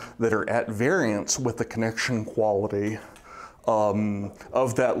connections that are at variance with the connection quality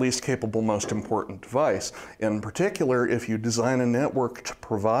of that least capable, most important device. In particular, if you design a network to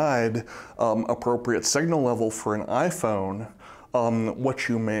provide appropriate signal level for an iPhone, what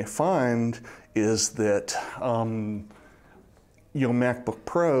you may find is that MacBook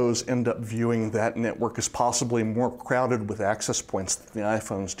Pros end up viewing that network as possibly more crowded with access points than the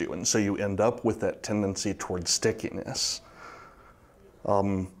iPhones do, and so you end up with that tendency towards stickiness.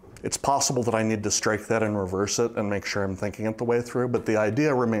 It's possible that I need to strike that and reverse it and make sure I'm thinking it the way through, but the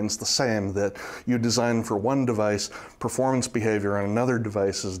idea remains the same, that you design for one device, performance behavior on another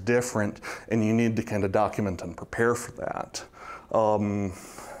device is different, and you need to kind of document and prepare for that. You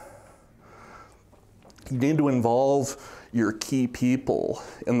need to involve your key people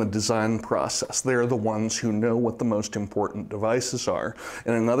in the design process. They're the ones who know what the most important devices are.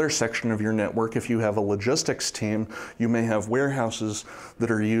 In another section of your network, if you have a logistics team, you may have warehouses that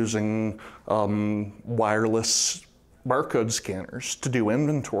are using wireless barcode scanners to do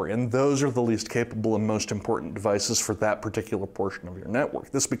inventory, and those are the least capable and most important devices for that particular portion of your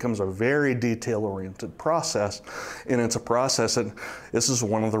network. This becomes a very detail-oriented process, and it's a process, and this is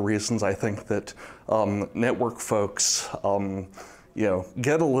one of the reasons I think that network folks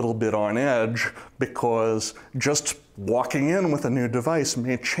get a little bit on edge, because just walking in with a new device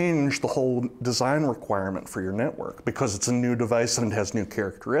may change the whole design requirement for your network, because it's a new device and it has new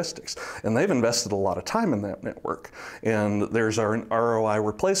characteristics. And they've invested a lot of time in that network. And there's an ROI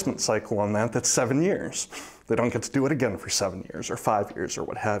replacement cycle on that that's 7 years. They don't get to do it again for 7 years or 5 years or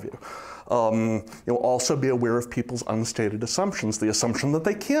what have you. You'll also be aware of people's unstated assumptions, the assumption that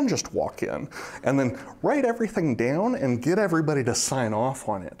they can just walk in and then write everything down and get everybody to sign off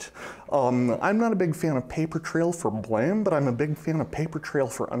on it. I'm not a big fan of paper trail for blame, but I'm a big fan of paper trail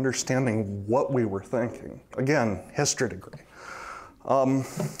for understanding what we were thinking. Again, history degree.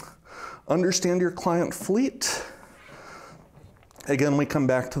 Understand your client fleet. Again, we come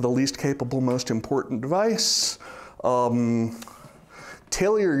back to the least capable, most important device.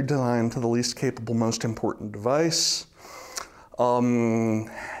 Tailor your design to the least capable, most important device.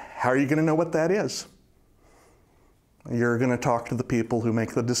 How are you going to know what that is? You're going to talk to the people who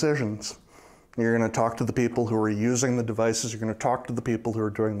make the decisions. You're going to talk to the people who are using the devices. You're going to talk to the people who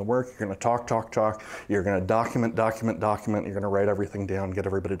are doing the work. You're going to talk. You're going to document. You're going to write everything down, get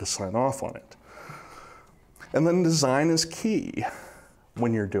everybody to sign off on it. And then design is key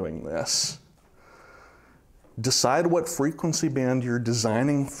when you're doing this. Decide what frequency band you're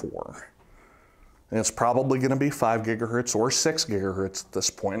designing for. And it's probably going to be 5 gigahertz or 6 gigahertz at this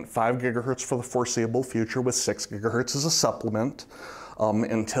point. 5 gigahertz for the foreseeable future with 6 gigahertz as a supplement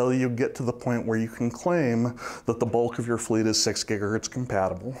until you get to the point where you can claim that the bulk of your fleet is 6 gigahertz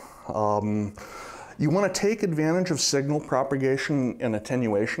compatible. You want to take advantage of signal propagation and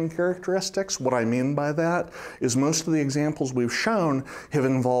attenuation characteristics. What I mean by that is most of the examples we've shown have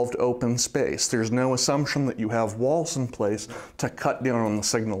involved open space. There's no assumption that you have walls in place to cut down on the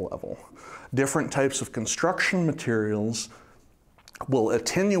signal level. Different types of construction materials will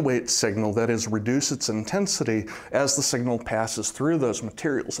attenuate signal, that is, reduce its intensity as the signal passes through those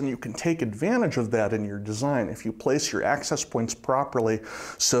materials. And you can take advantage of that in your design if you place your access points properly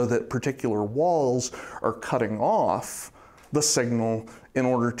so that particular walls are cutting off the signal in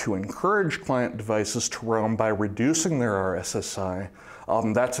order to encourage client devices to roam by reducing their RSSI.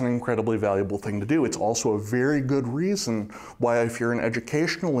 That's an incredibly valuable thing to do. It's also a very good reason why, if you're an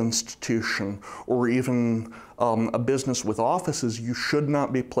educational institution or even a business with offices, you should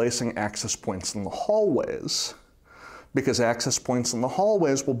not be placing access points in the hallways, because access points in the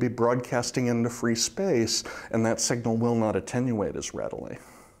hallways will be broadcasting into free space, and that signal will not attenuate as readily.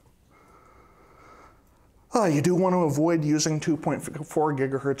 You do want to avoid using 2.4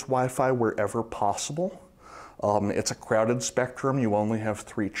 gigahertz Wi-Fi wherever possible. It's a crowded spectrum. You only have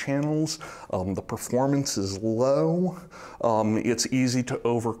 3 channels. The performance is low. It's easy to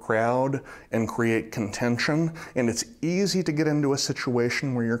overcrowd and create contention. And it's easy to get into a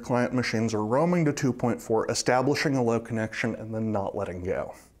situation where your client machines are roaming to 2.4, establishing a low connection, and then not letting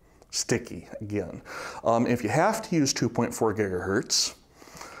go. Sticky, again. If you have to use 2.4 gigahertz,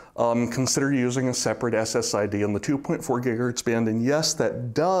 consider using a separate SSID in the 2.4 gigahertz band. And yes,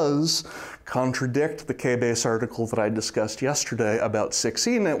 that does contradict the K-Base article that I discussed yesterday about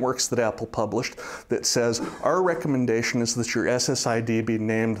 6E networks that Apple published that says our recommendation is that your SSID be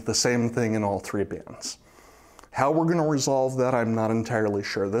named the same thing in all 3 bands. How we're going to resolve that, I'm not entirely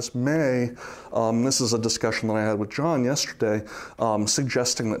sure. This may, this is a discussion that I had with John yesterday,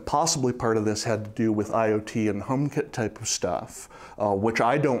 suggesting that possibly part of this had to do with IoT and HomeKit type of stuff, which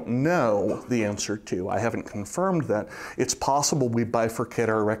I don't know the answer to. I haven't confirmed that. It's possible we bifurcate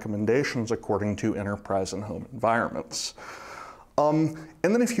our recommendations according to enterprise and home environments. And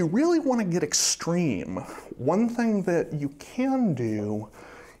then if you really want to get extreme, one thing that you can do,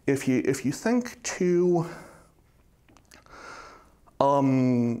 if you think to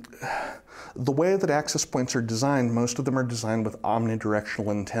the way that access points are designed, most of them are designed with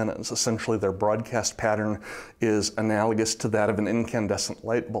omnidirectional antennas. Essentially, their broadcast pattern is analogous to that of an incandescent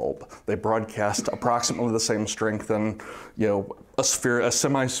light bulb. They broadcast approximately the same strength in, a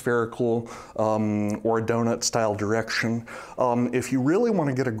semi-spherical or a donut-style direction. If you really want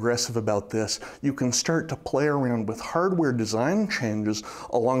to get aggressive about this, you can start to play around with hardware design changes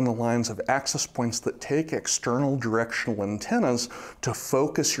along the lines of access points that take external directional antennas to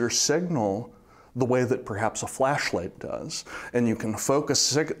focus your signal the way that perhaps a flashlight does. And you can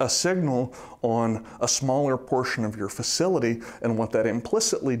focus a signal on a smaller portion of your facility, and what that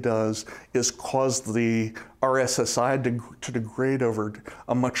implicitly does is cause the RSSI to degrade over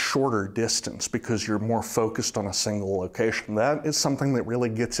a much shorter distance because you're more focused on a single location. That is something that really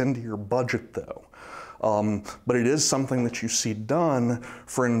gets into your budget, though. But it is something that you see done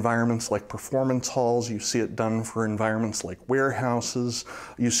for environments like performance halls. You see it done for environments like warehouses.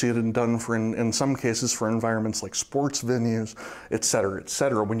 You see it done for, in some cases, for environments like sports venues, et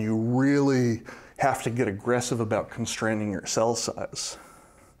cetera, when you really have to get aggressive about constraining your cell size.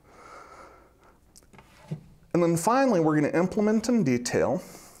 And then finally, we're going to implement in detail.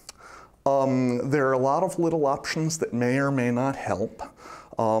 There are a lot of little options that may or may not help.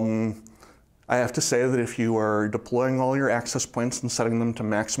 I have to say that if you are deploying all your access points and setting them to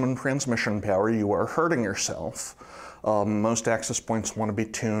maximum transmission power, you are hurting yourself. Most access points want to be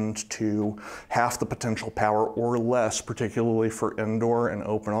tuned to half the potential power or less, particularly for indoor and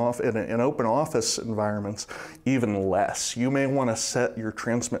open office environments, even less. You may want to set your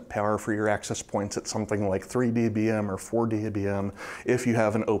transmit power for your access points at something like 3 dBm or 4 dBm if you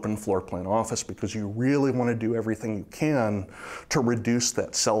have an open floor plan office, because you really want to do everything you can to reduce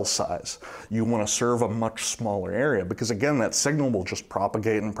that cell size. You want to serve a much smaller area, because again, that signal will just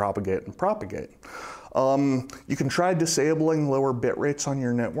propagate and propagate and propagate. You can try disabling lower bit rates on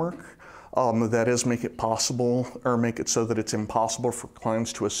your network. That is, make it possible, or make it so that it's impossible for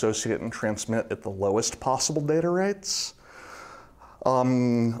clients to associate and transmit at the lowest possible data rates.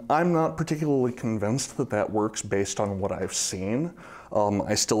 I'm not particularly convinced that that works based on what I've seen.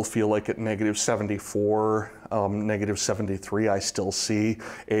 I still feel like at -74, -73, I still see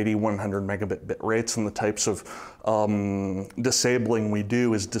 80, 100 megabit bit rates, and the types of disabling we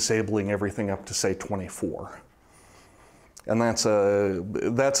do is disabling everything up to, say, 24. And that's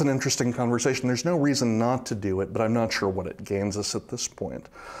an interesting conversation. There's no reason not to do it, but I'm not sure what it gains us at this point.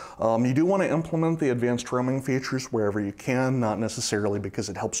 You do want to implement the advanced roaming features wherever you can, not necessarily because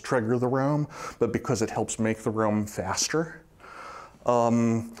it helps trigger the roam, but because it helps make the roam faster.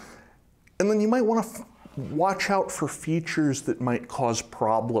 And then you might want to watch out for features that might cause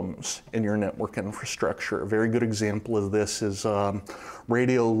problems in your network infrastructure. A very good example of this is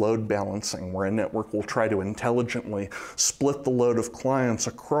radio load balancing, where a network will try to intelligently split the load of clients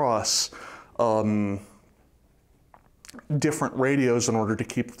across different radios in order to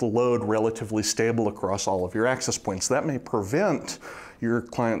keep the load relatively stable across all of your access points. That may prevent your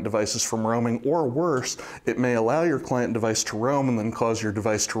client devices from roaming, or worse, it may allow your client device to roam and then cause your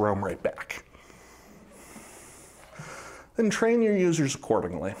device to roam right back. Then train your users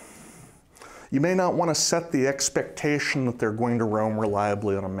accordingly. You may not want to set the expectation that they're going to roam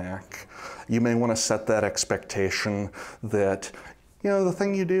reliably on a Mac. You may want to set that expectation that, the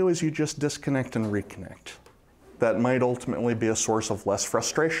thing you do is you just disconnect and reconnect. That might ultimately be a source of less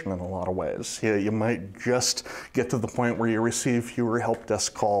frustration in a lot of ways. You might just get to the point where you receive fewer help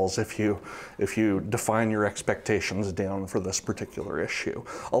desk calls if you define your expectations down for this particular issue.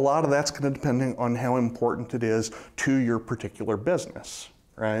 A lot of that's going to depend on how important it is to your particular business,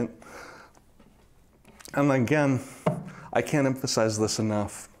 right? And again, I can't emphasize this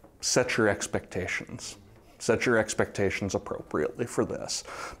enough. Set your expectations. Set your expectations appropriately for this,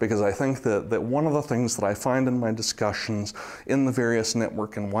 because I think that one of the things that I find in my discussions in the various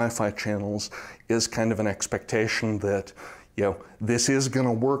network and Wi-Fi channels is kind of an expectation that, this is going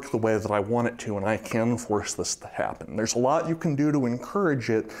to work the way that I want it to, and I can force this to happen. There's a lot you can do to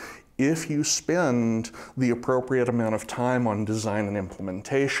encourage it if you spend the appropriate amount of time on design and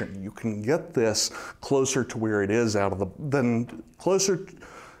implementation. You can get this closer to where it is closer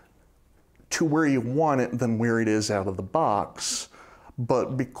to where you want it than where it is out of the box.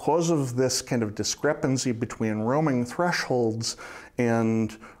 But because of this kind of discrepancy between roaming thresholds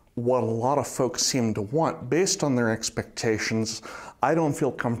and what a lot of folks seem to want based on their expectations, I don't feel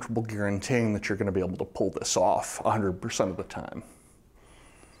comfortable guaranteeing that you're going to be able to pull this off 100% of the time.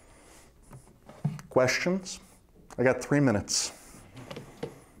 Questions? I got 3 minutes.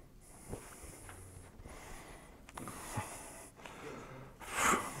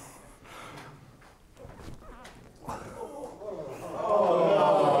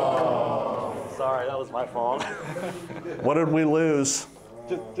 Sorry, that was my fault. What did we lose?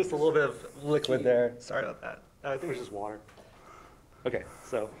 Just a little bit of liquid there. Sorry about that. I think it was just water. Okay,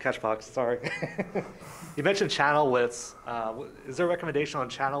 so catchbox, sorry. You mentioned channel widths. Is there a recommendation on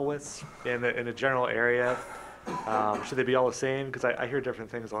channel widths in a general area? Should they be all the same? Because I hear different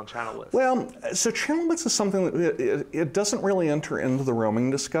things on channel widths. Well, so channel widths is something that it doesn't really enter into the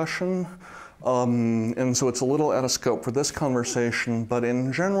roaming discussion. And so it's a little out of scope for this conversation, but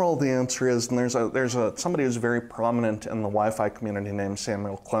in general the answer is, and there's somebody who's very prominent in the Wi-Fi community named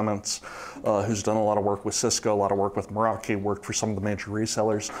Samuel Clements, who's done a lot of work with Cisco, a lot of work with Meraki, worked for some of the major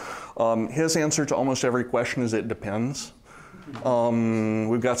resellers. His answer to almost every question is it depends.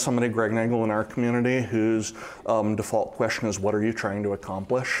 We've got somebody, Greg Nagel, in our community whose default question is, what are you trying to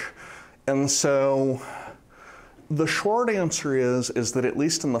accomplish? And so the short answer is that at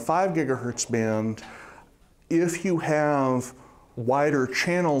least in the 5 gigahertz band, if you have wider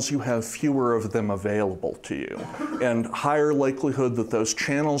channels, you have fewer of them available to you, and higher likelihood that those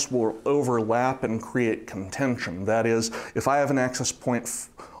channels will overlap and create contention. That is, if I have an access point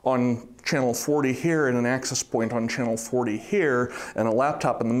on channel 40 here and an access point on channel 40 here and a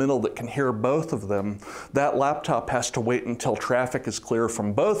laptop in the middle that can hear both of them, that laptop has to wait until traffic is clear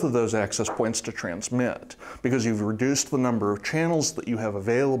from both of those access points to transmit, because you've reduced the number of channels that you have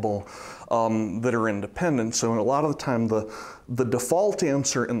available that are independent. So a lot of the time the default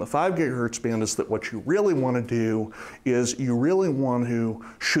answer in the 5 gigahertz band is that what you really want to do is you really want to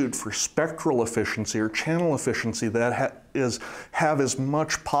shoot for spectral efficiency or channel efficiency that have as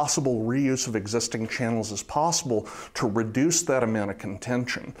much possible reuse of existing channels as possible to reduce that amount of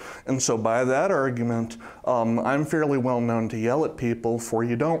contention. And so by that argument, I'm fairly well known to yell at people for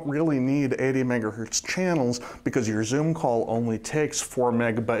you don't really need 80 megahertz channels because your Zoom call only takes 4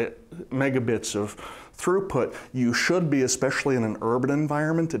 megabits of throughput. You should be, especially in an urban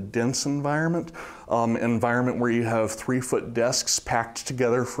environment, a dense environment where you have 3-foot desks packed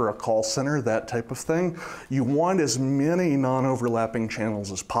together for a call center, that type of thing. You want as many non-overlapping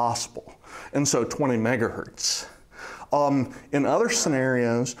channels as possible. And so 20 megahertz. In other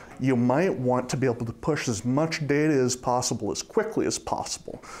scenarios, you might want to be able to push as much data as possible as quickly as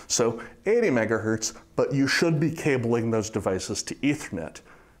possible. So 80 megahertz, but you should be cabling those devices to Ethernet.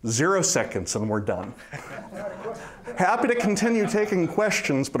 0 seconds and we're done. Happy to continue taking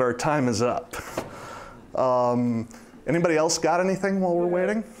questions, but our time is up. Anybody else got anything while we're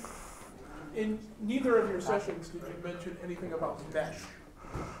waiting? In neither of your sessions did you mention anything about mesh.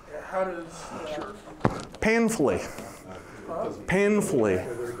 How does Painfully. Painfully.